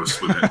Ghouls and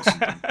Ghosts with it or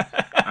something.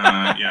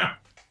 Yeah.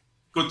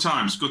 Good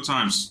times.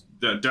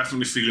 They're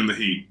definitely feeling the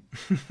heat,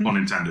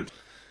 unintended.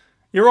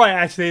 You're right,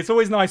 actually. It's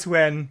always nice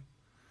when,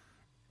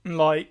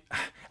 like,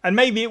 and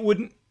maybe it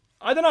wouldn't,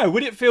 I don't know,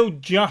 would it feel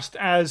just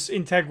as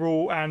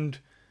integral and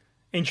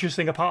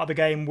interesting a part of the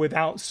game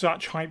without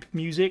such hype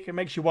music? It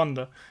makes you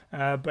wonder.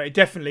 But it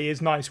definitely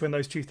is nice when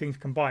those two things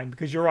combine,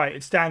 because you're right,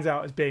 it stands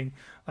out as being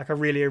like a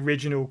really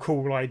original,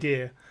 cool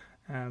idea.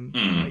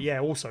 But yeah,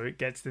 also it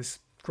gets this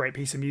great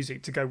piece of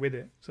music to go with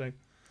it. So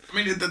I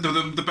mean,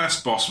 the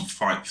best boss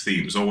fight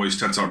themes always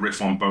tend to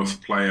riff on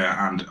both player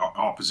and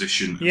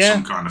opposition in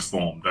some kind of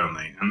form, don't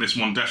they? And this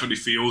one definitely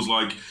feels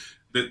like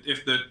that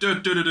if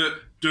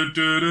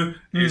the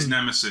is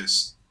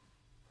Nemesis,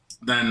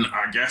 then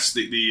I guess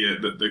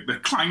the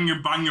clang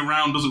and bang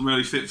around doesn't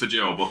really fit for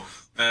Jill. But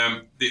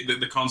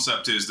the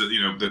concept is that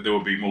that there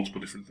will be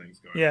multiple different things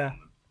going on.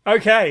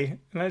 Okay,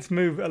 let's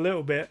move a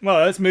little bit.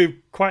 Well, let's move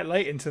quite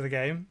late into the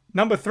game.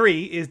 Number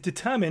 3 is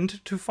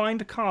determined to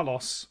find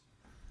Carlos.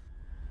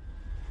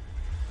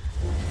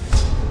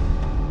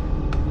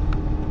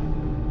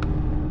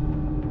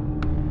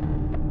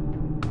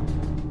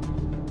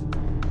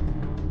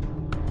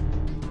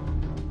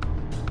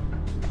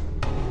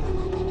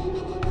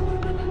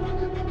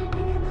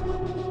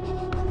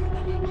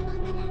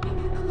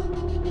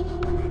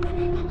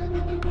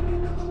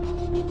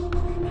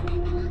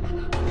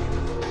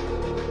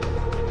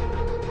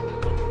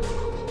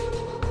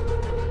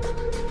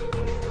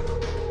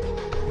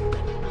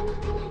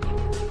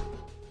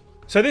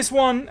 So this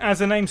one, as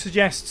the name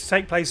suggests,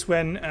 takes place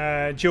when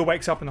Jill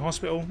wakes up in the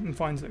hospital and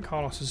finds that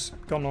Carlos has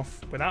gone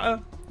off without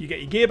her. You get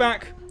your gear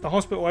back. The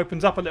hospital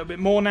opens up a little bit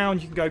more now, and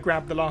you can go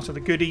grab the last of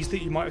the goodies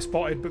that you might have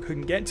spotted but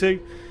couldn't get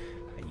to.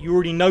 You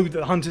already know that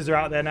the hunters are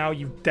out there now.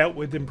 You've dealt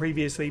with them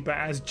previously, but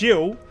as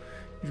Jill,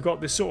 you've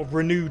got this sort of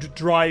renewed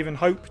drive and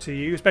hope to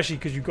you, especially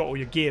because you've got all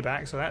your gear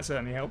back, so that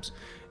certainly helps.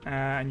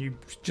 And you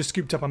just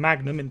scooped up a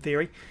Magnum, in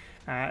theory.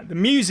 The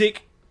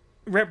music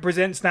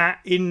represents that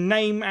in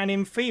name and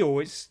in feel.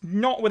 It's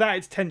not without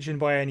its tension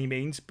by any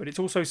means, but it's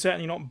also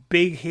certainly not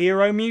big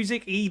hero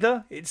music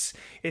either. It's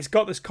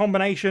got this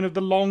combination of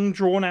the long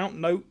drawn out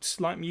notes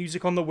like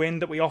Music on the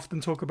Wind that we often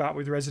talk about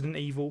with Resident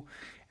Evil,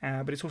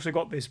 but it's also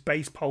got this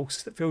bass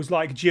pulse that feels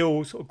like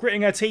Jill sort of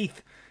gritting her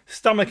teeth,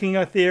 stomaching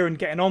her fear and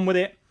getting on with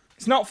it.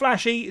 It's not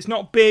flashy, it's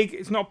not big,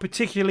 it's not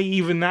particularly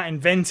even that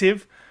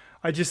inventive.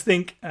 I just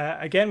think,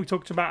 again, we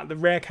talked about the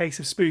rare case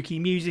of spooky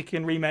music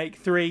in Remake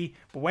 3,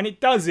 but when it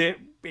does it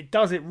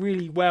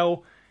really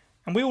well.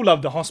 And we all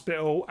love the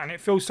hospital, and it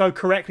feels so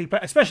correctly,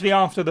 especially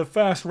after the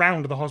first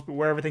round of the hospital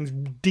where everything's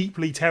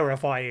deeply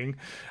terrifying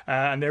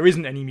and there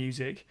isn't any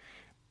music.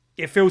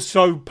 It feels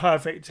so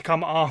perfect to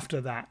come after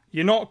that.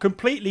 You're not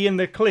completely in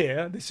the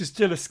clear. This is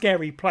still a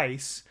scary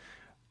place,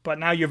 but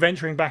now you're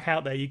venturing back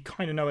out there. You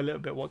kind of know a little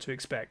bit what to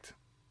expect.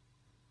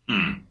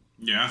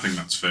 Yeah, I think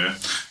that's fair.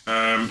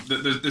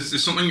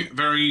 There's something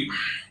very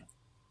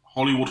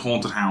Hollywood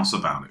haunted house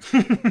about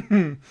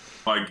it.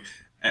 Like,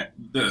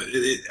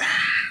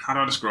 how do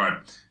I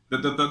describe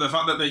the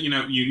fact that you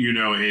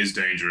know it is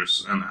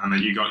dangerous, and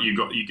that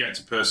you get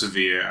to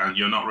persevere, and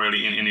you're not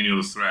really in any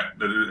other threat,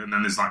 and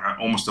then there's like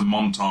almost a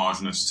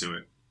montageness to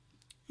it.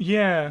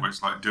 Yeah, where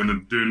it's like dun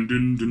dun dun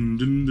dun dun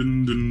dun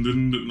dun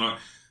dun dun, like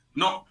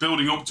not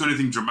building up to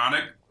anything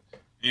dramatic,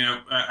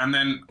 and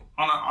then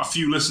on a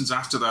few listens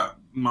after that,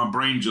 my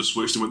brain just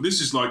switched and went, this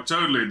is like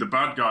totally the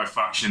bad guy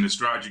faction in the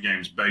strategy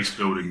games base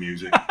building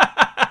music.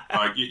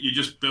 Like you're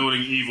just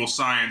building evil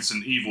science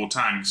and evil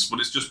tanks, but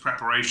it's just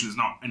preparation. There's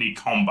not any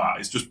combat.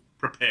 It's just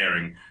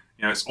preparing.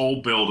 It's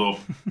all build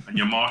up, and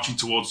you're marching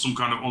towards some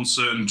kind of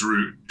uncertain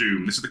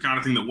doom. This is the kind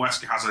of thing that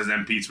Wesker has on his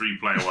MP3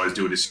 player while he's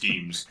doing his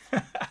schemes.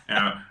 In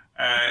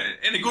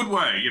a good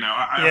way.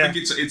 I think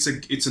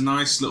it's a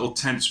nice little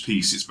tense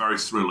piece. It's very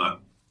thriller.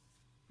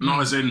 Not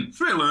as in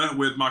thriller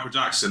with Michael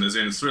Jackson, as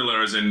in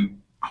thriller, as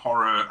in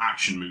horror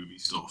action movie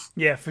stuff.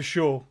 Yeah, for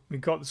sure. We've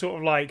got sort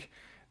of like,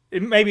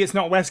 maybe it's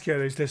not Wesker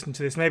who's listening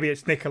to this, maybe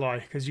it's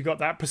Nikolai, because you got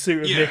that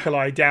pursuit of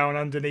Nikolai down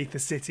underneath the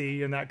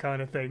city and that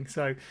kind of thing.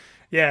 So,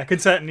 yeah, I can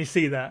certainly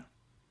see that.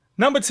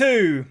 Number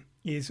 2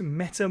 is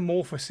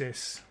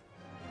Metamorphosis.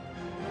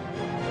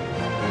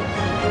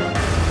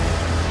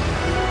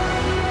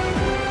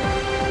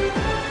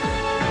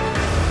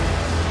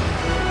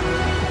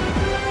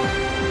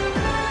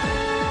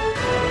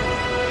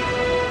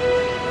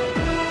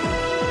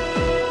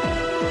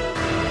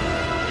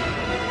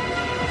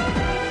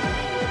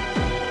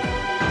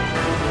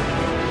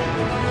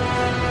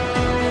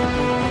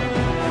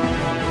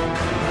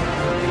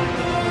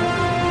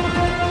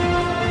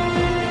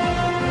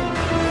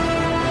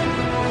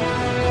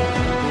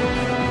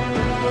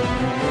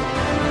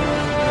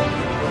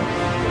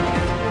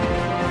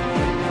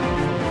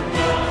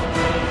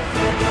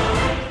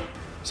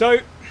 So,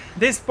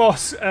 this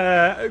boss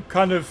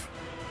kind of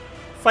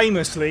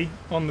famously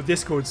on the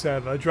Discord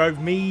server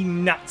drove me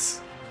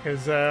nuts.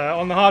 Because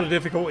on the harder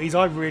difficulties,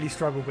 I really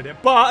struggled with it.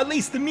 But at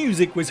least the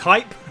music was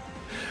hype.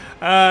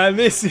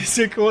 This is,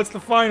 of course, the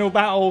final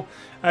battle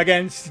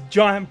against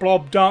Giant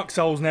Blob Dark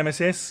Souls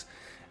Nemesis.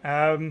 What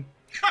a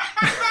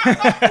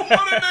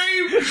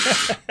name!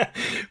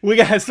 We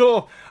get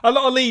sort of a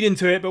lot of lead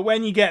into it, but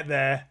when you get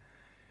there,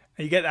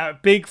 you get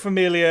that big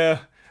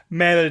familiar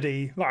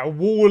melody, like a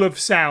wall of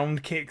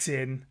sound kicks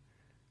in.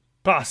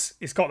 Plus,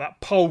 it's got that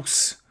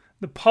pulse.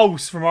 The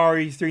pulse from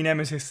RE3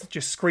 Nemesis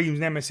just screams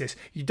Nemesis.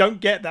 You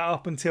don't get that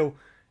up until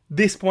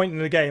this point in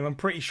the game. I'm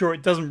pretty sure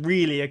it doesn't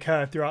really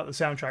occur throughout the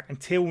soundtrack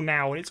until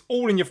now, and it's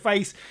all in your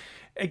face.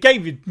 It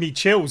gave me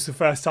chills the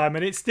first time,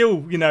 and it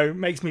still,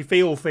 makes me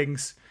feel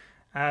things.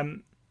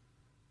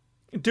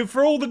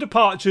 for all the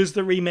departures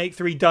that Remake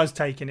 3 does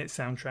take in its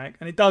soundtrack,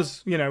 and it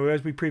does,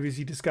 as we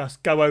previously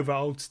discussed, go over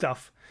old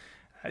stuff,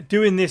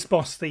 doing this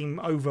boss theme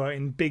over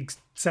in big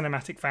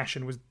cinematic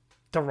fashion was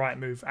the right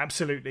move,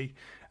 absolutely.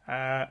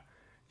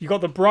 You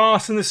got the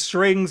brass and the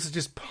strings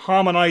just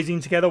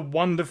harmonizing together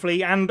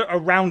wonderfully and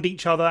around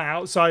each other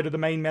outside of the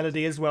main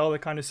melody as well. They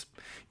kind of,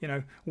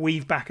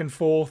 weave back and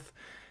forth.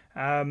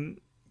 And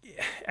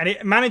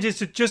it manages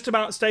to just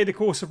about stay the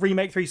course of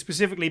Remake 3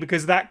 specifically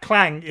because that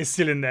clang is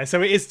still in there.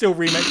 So it is still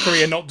Remake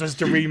 3 and not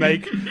just a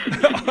remake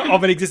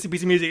of an existing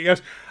piece of music. It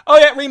goes, oh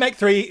yeah, Remake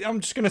 3, I'm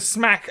just going to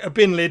smack a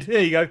bin lid.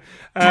 There you go.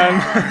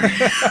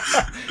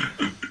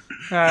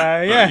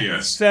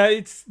 Yes.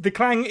 So the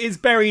clang is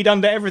buried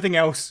under everything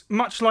else,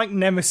 much like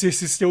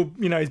Nemesis is still,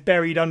 is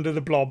buried under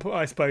the blob,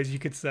 I suppose you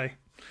could say.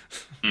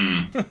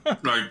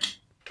 Like,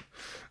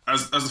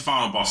 as the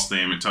final boss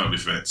theme, it totally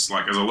fits.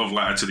 Like, as a love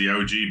letter to the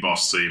OG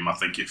boss theme, I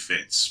think it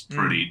fits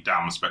pretty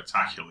damn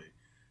spectacularly.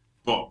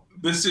 But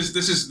this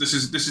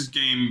is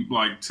game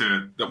like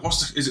to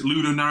is it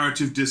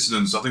ludonarrative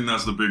dissonance? I think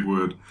that's the big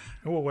word.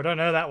 Oh, I don't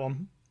know that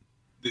one.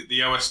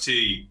 The OST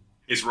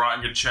is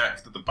writing a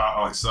check that the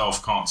battle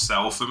itself can't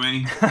sell for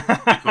me,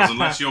 because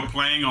unless you're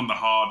playing on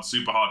the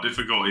super hard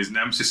difficulties,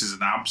 Nemesis is an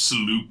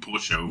absolute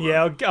pushover.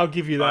 Yeah, I'll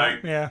give you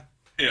that. Yeah.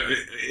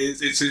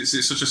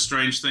 It's such a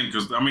strange thing,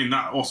 because I mean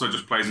that also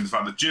just plays into the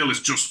fact that Jill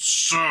is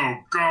just so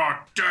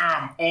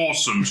goddamn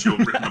awesome. She'll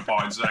rip them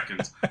apart in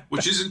seconds,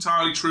 which is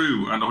entirely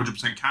true and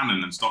 100%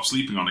 canon. And stop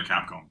sleeping on a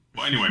Capcom.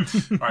 But anyway,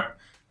 right.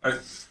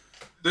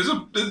 There's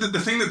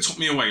the thing that took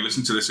me away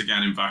listening to this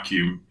again in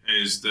vacuum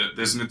is that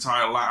there's an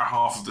entire latter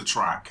half of the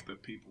track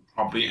that people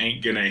probably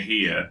ain't gonna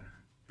hear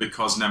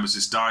because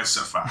Nemesis dies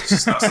so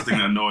fast. That's the thing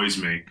that annoys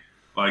me.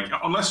 Like,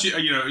 unless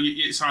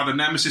it's either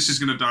Nemesis is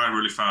going to die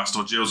really fast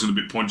or Jill's going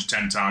to be punched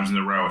 10 times in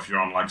a row if you're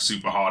on like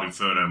super hard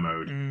Inferno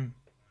mode.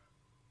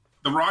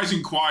 The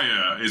Rising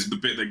Choir is the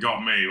bit that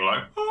got me. We're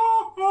like,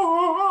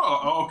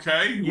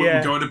 okay,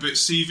 we're going a bit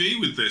CV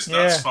with this.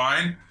 That's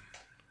fine.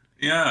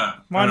 Yeah.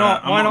 Why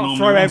not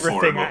throw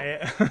everything at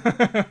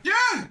it?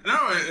 Yeah.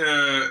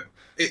 No.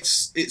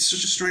 It's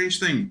such a strange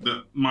thing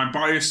that my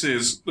bias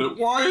is that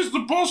why is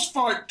the boss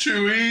fight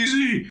too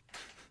easy?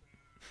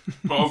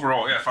 But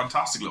overall, yeah,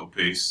 fantastic little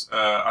piece.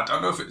 I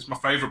don't know if it's my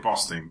favourite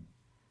boss theme.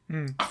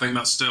 I think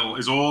that still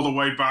is all the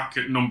way back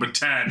at number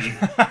 10.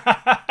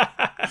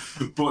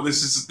 But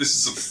this is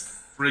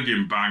a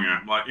friggin' banger.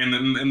 Like in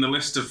the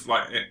list of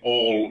like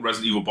all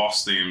Resident Evil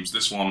boss themes,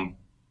 this one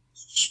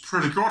is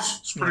pretty good.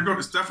 It's pretty good.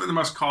 It's definitely the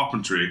most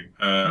carpentry,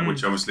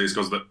 which obviously is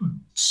because of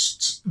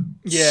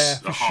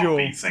the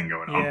heartbeat thing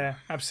going on. Yeah,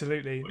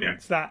 absolutely. But, yeah.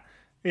 It's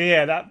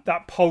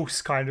that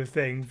pulse kind of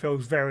thing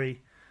feels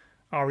very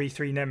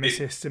RE3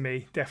 Nemesis to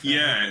me, definitely.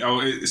 Yeah,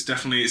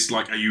 it's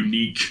like a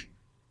unique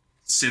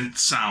synth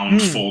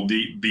sound for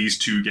these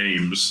two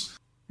games.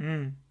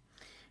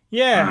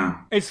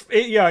 Yeah,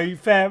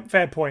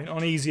 fair point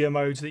on easier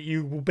modes that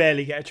you will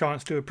barely get a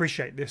chance to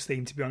appreciate this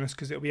theme, to be honest,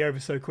 because it'll be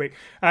over so quick.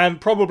 And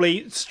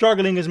probably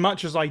struggling as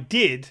much as I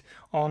did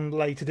on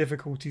later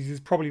difficulties is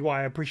probably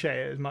why I appreciate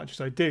it as much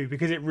as I do,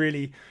 because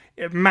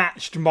it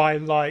matched my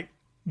like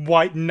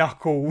white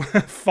knuckle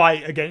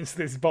fight against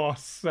this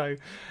boss. So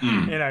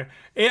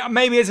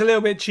maybe it's a little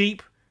bit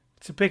cheap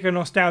to pick a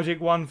nostalgic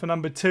one for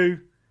number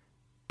 2,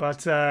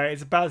 but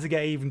it's about to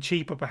get even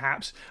cheaper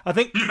perhaps. I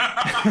think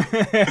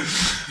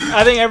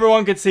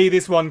everyone could see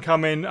this one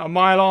coming a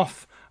mile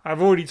off.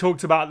 I've already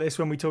talked about this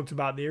when we talked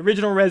about the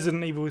original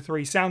Resident Evil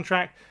 3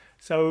 soundtrack,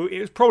 so it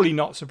was probably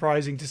not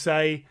surprising to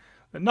say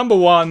that number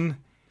 1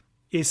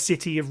 is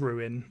City of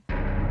Ruin.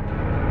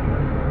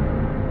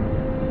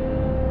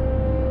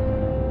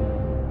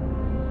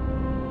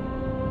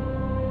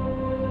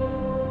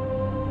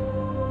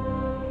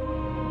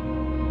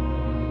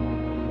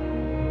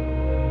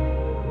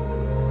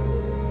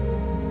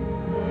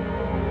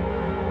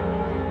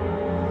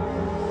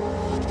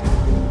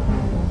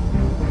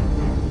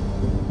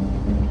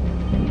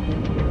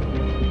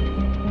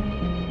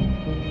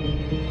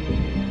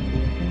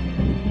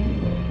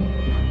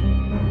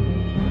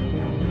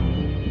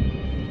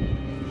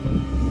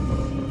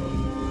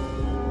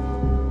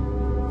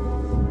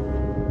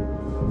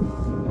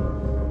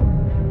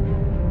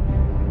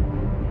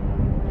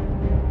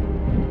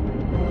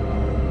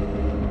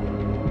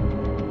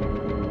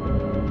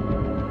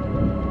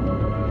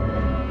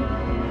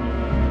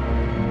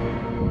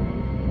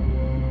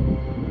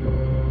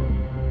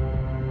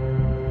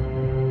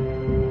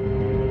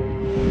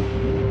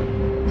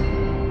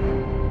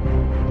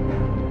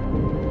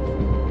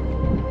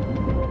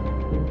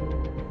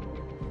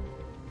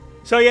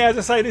 So yeah, as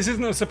I say, this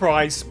isn't a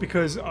surprise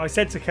because I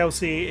said to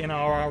Kelsey in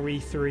our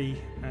RE3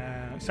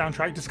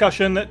 soundtrack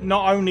discussion that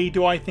not only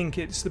do I think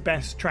it's the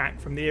best track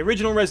from the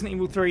original Resident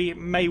Evil 3, it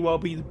may well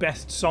be the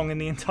best song in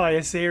the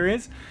entire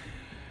series.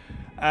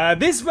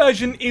 This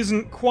version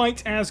isn't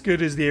quite as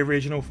good as the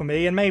original for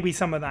me, and maybe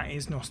some of that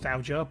is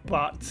nostalgia,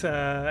 but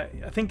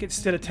I think it's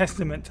still a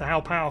testament to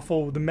how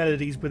powerful the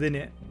melodies within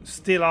it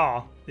still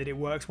are, that it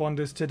works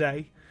wonders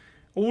today.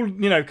 all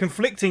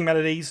conflicting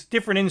melodies,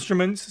 different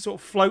instruments sort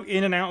of float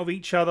in and out of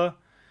each other.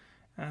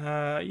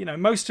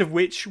 Most of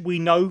which we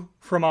know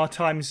from our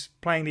times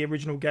playing the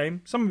original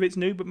game. Some of it's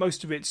new, but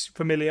most of it's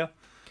familiar.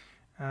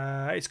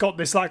 It's got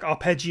this like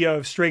arpeggio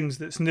of strings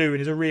that's new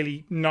and is a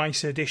really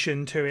nice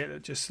addition to it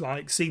that just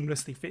like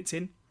seamlessly fits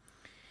in.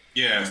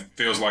 Yeah, it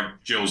feels like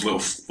Jill's little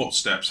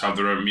footsteps have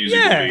their own music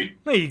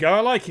beat. There you go. I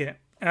like it.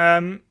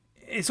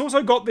 It's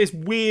also got this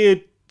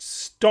weird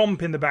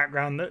stomp in the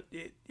background that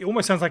it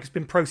almost sounds like it's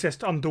been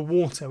processed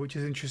underwater, which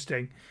is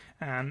interesting.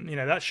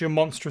 That's your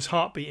monstrous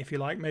heartbeat, if you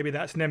like. Maybe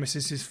that's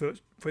Nemesis's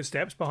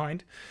footsteps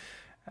behind.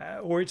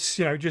 Or it's,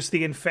 just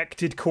the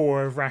infected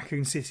core of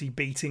Raccoon City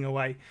beating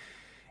away.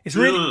 It's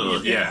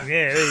really... Yeah,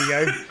 there you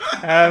go.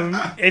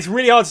 It's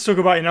really hard to talk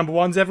about your number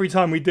ones every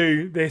time we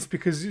do this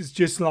because it's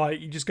just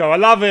like, you just go, I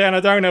love it and I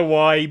don't know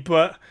why,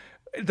 but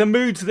the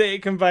moods that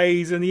it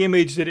conveys and the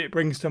image that it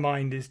brings to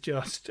mind is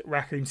just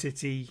Raccoon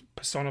City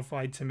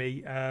personified to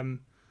me.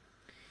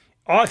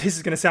 This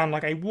is going to sound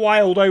like a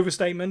wild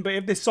overstatement, but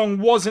if this song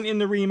wasn't in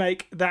the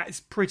remake, that's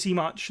pretty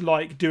much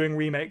like doing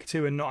Remake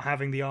 2 and not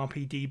having the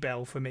RPD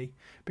bell for me,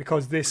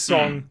 because this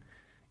song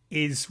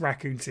is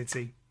Raccoon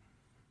City.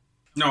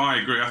 No, I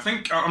agree.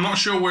 I'm not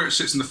sure where it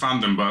sits in the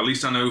fandom, but at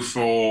least I know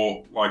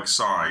for like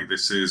Psy,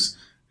 this is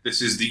the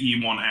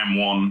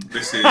E1M1,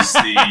 this is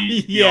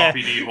the, the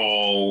RPD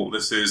hall,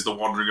 this is the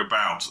wandering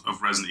about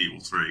of Resident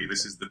Evil 3,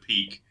 this is the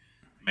peak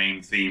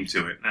main theme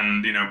to it.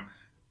 And,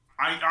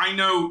 I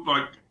know,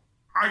 like,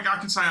 I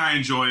can say I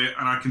enjoy it,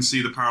 and I can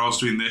see the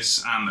parallels between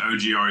this and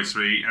OG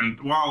RE3,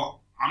 and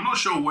while I'm not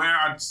sure where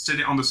I'd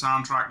sit it on the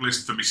soundtrack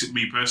list for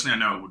me personally, I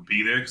know it would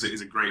be there, because it is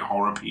a great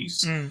horror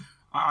piece.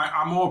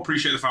 I more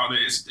appreciate the fact that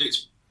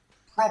it's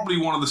probably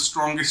one of the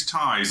strongest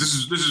ties. This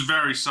is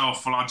very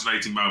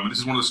self-flagellating moment. This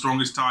is one of the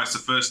strongest ties to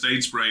First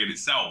Aid Spray in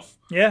itself.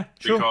 Yeah,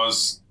 sure.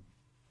 Because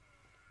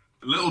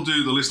little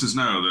do the listeners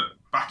know that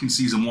back in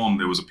Season 1,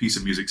 there was a piece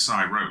of music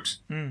Psy wrote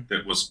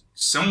that was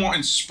somewhat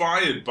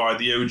inspired by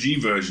the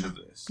OG version of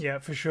this. Yeah,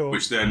 for sure.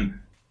 Which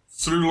then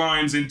through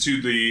lines into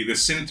the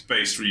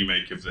synth-based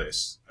remake of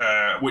this,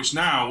 which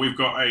now we've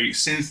got a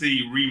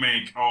synthy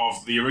remake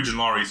of the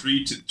original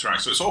RE3 track,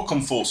 so it's all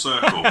come full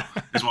circle,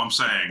 is what I'm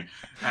saying.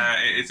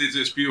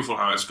 It's beautiful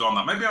how it's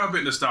gone. Maybe I'm a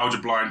bit nostalgia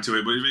blind to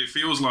it, but it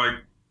feels like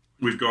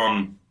we've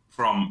gone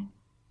from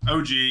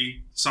OG,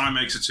 Psy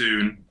makes a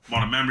tune,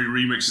 Modern Memory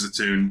remixes a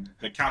tune,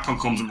 then Capcom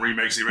comes and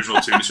remakes the original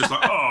tune. It's just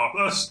like,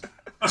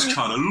 that's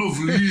kind of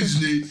lovely,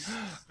 isn't it?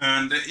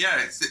 And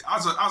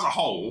as a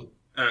whole,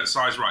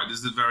 Psy's right,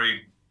 there's a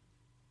very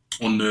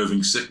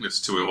unnerving sickness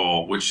to it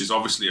all, which is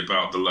obviously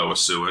about the lower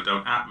sewer.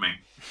 Don't at me.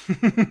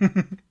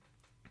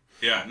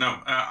 Yeah, no,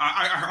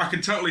 I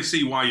can totally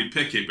see why you'd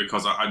pick it,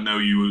 because I know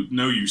you,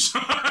 Psy.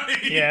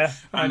 Yeah,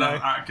 I know.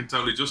 I can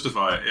totally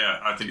justify it. Yeah,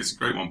 I think it's a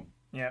great one.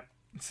 Yeah,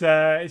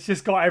 it's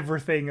just got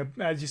everything.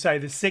 As you say,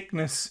 the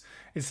sickness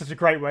is such a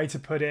great way to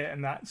put it,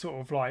 and that sort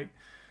of like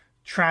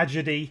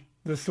tragedy,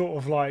 the sort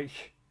of like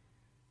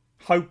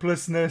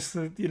hopelessness.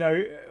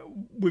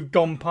 We've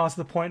gone past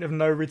the point of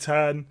no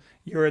return.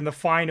 You're in the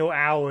final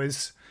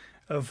hours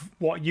of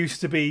what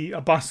used to be a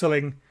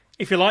bustling,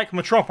 if you like,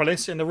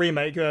 metropolis in the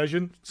remake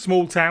version,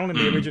 small town in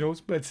the originals.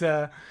 But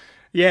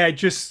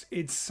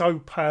it's so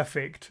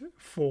perfect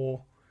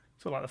for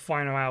sort of like the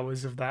final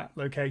hours of that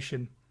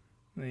location.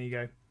 There you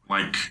go.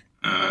 Like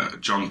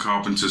John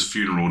Carpenter's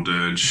funeral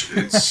dirge.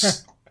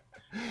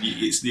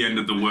 It's the end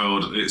of the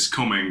world. It's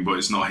coming, but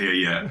it's not here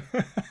yet.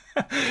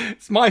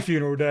 It's my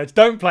funeral dirge.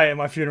 Don't play it at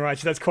my funeral,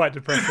 actually. That's quite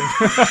depressing.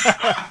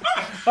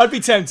 I'd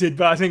be tempted,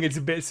 but I think it's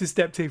a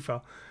step too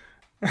far.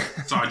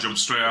 So I jumped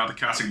straight out of the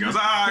cat and goes,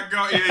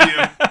 got you.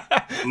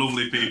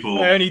 Lovely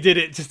people. I only did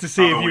it just to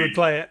see if you would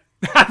play it.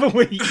 Have a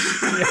week.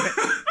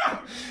 Yeah.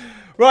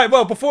 Right,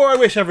 well, before I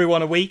wish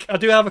everyone a week, I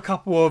do have a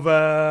couple of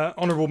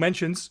honourable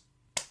mentions.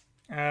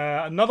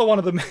 Another one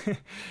of them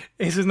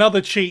is another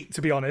cheat,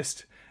 to be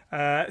honest.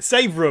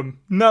 Save room.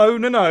 No,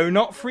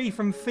 not Free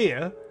from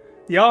Fear.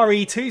 The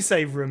RE2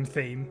 save room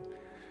theme.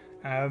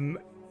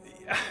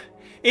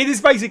 It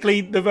is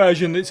basically the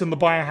version that's on the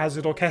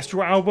Biohazard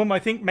Orchestral album. I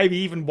think maybe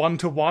even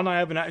 1-to-1. I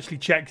haven't actually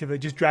checked if they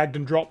just dragged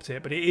and dropped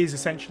it, but it is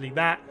essentially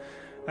that.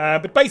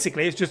 But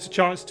basically, it's just a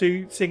chance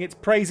to sing its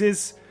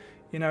praises.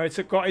 It's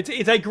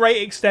a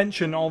great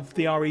extension of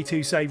the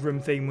RE2 save room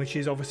theme, which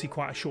is obviously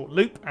quite a short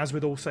loop, as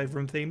with all save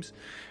room themes.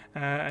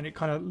 And it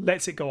kind of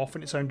lets it go off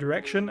in its own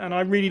direction. And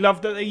I really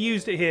love that they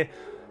used it here,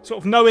 sort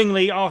of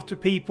knowingly, after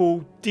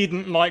people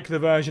didn't like the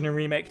version in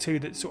Remake 2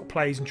 that sort of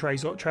plays and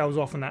trails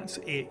off, and that's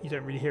it. You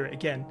don't really hear it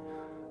again.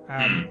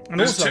 And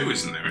there's also, two,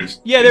 isn't there?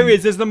 Yeah, there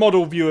is. There's the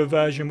model viewer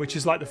version, which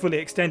is like the fully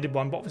extended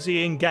one, but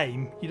obviously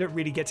in-game, you don't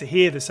really get to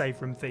hear the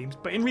save room themes.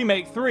 But in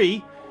Remake 3,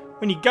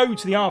 when you go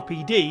to the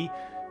RPD,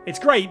 it's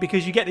great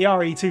because you get the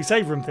RE2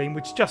 save room theme,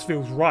 which just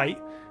feels right,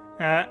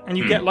 and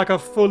you get like a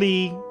full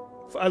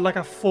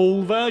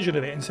version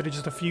of it instead of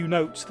just a few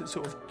notes that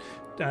sort of,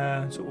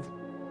 I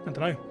don't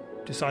know,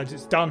 decides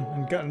it's done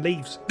and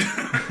leaves. You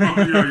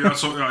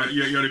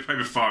only paid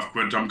me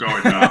 £5. I'm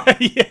going now.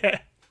 Yeah.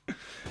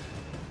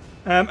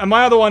 And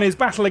my other one is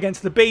Battle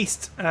Against the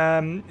Beast.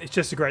 It's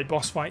just a great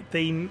boss fight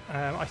theme.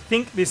 I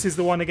think this is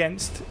the one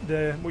against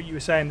what you were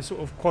saying, the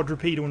sort of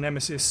quadrupedal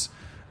nemesis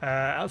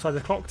outside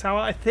the clock tower,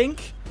 I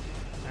think.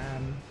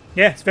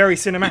 Yeah, it's very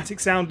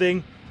cinematic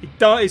sounding.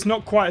 It's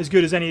not quite as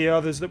good as any of the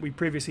others that we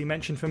previously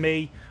mentioned for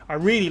me. I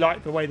really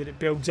like the way that it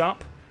builds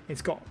up.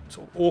 It's got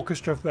sort of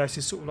orchestra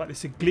versus sort of like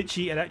this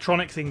glitchy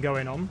electronic thing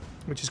going on,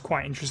 which is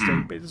quite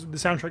interesting. But the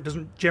soundtrack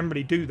doesn't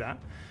generally do that.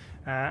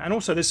 And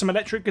also there's some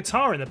electric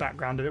guitar in the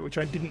background of it, which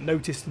I didn't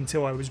notice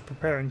until I was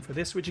preparing for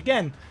this, which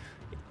again,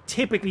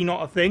 typically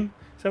not a thing.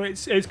 So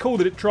it's cool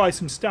that it tries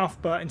some stuff,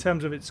 but in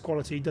terms of its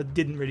quality, it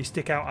didn't really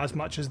stick out as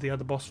much as the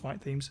other boss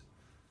fight themes.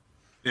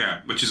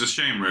 Yeah, which is a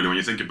shame really when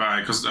you think about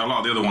it, because a lot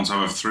of the other ones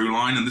have a through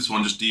line, and this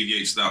one just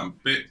deviates that a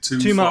bit too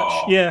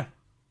far. Much, yeah.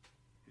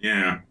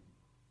 Yeah.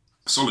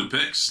 Solid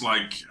picks,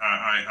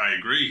 I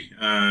agree.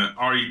 The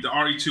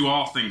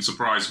RE2R thing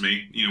surprised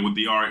me, with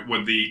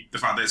the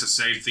fact that it's a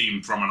save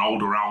theme from an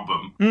older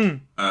album.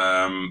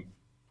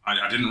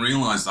 I didn't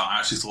realise that. I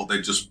actually thought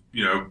they just,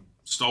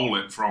 stole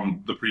it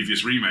from the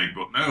previous remake,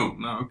 but no,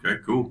 okay,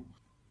 cool.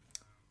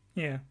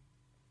 Yeah.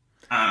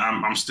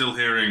 And I'm still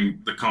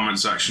hearing the comment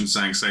section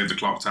saying save the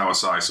clock tower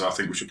size, so I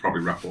think we should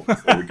probably wrap up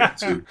before we get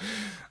to...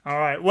 All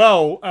right,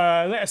 well,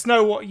 let us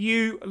know what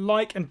you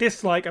like and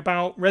dislike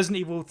about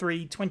Resident Evil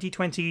 3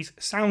 2020's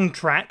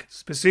soundtrack,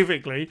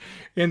 specifically,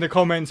 in the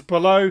comments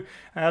below.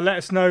 Let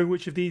us know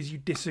which of these you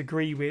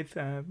disagree with.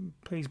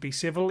 Please be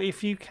civil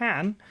if you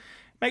can.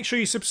 Make sure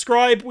you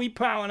subscribe. We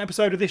put out an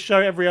episode of this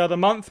show every other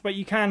month, but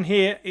you can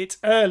hear it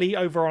early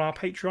over on our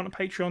Patreon at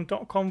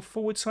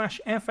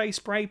patreon.com/FA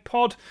Spray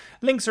Pod.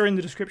 Links are in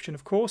the description,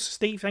 of course.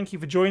 Steve, thank you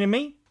for joining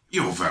me.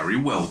 You're very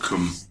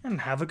welcome. And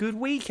have a good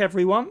week,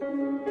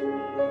 everyone.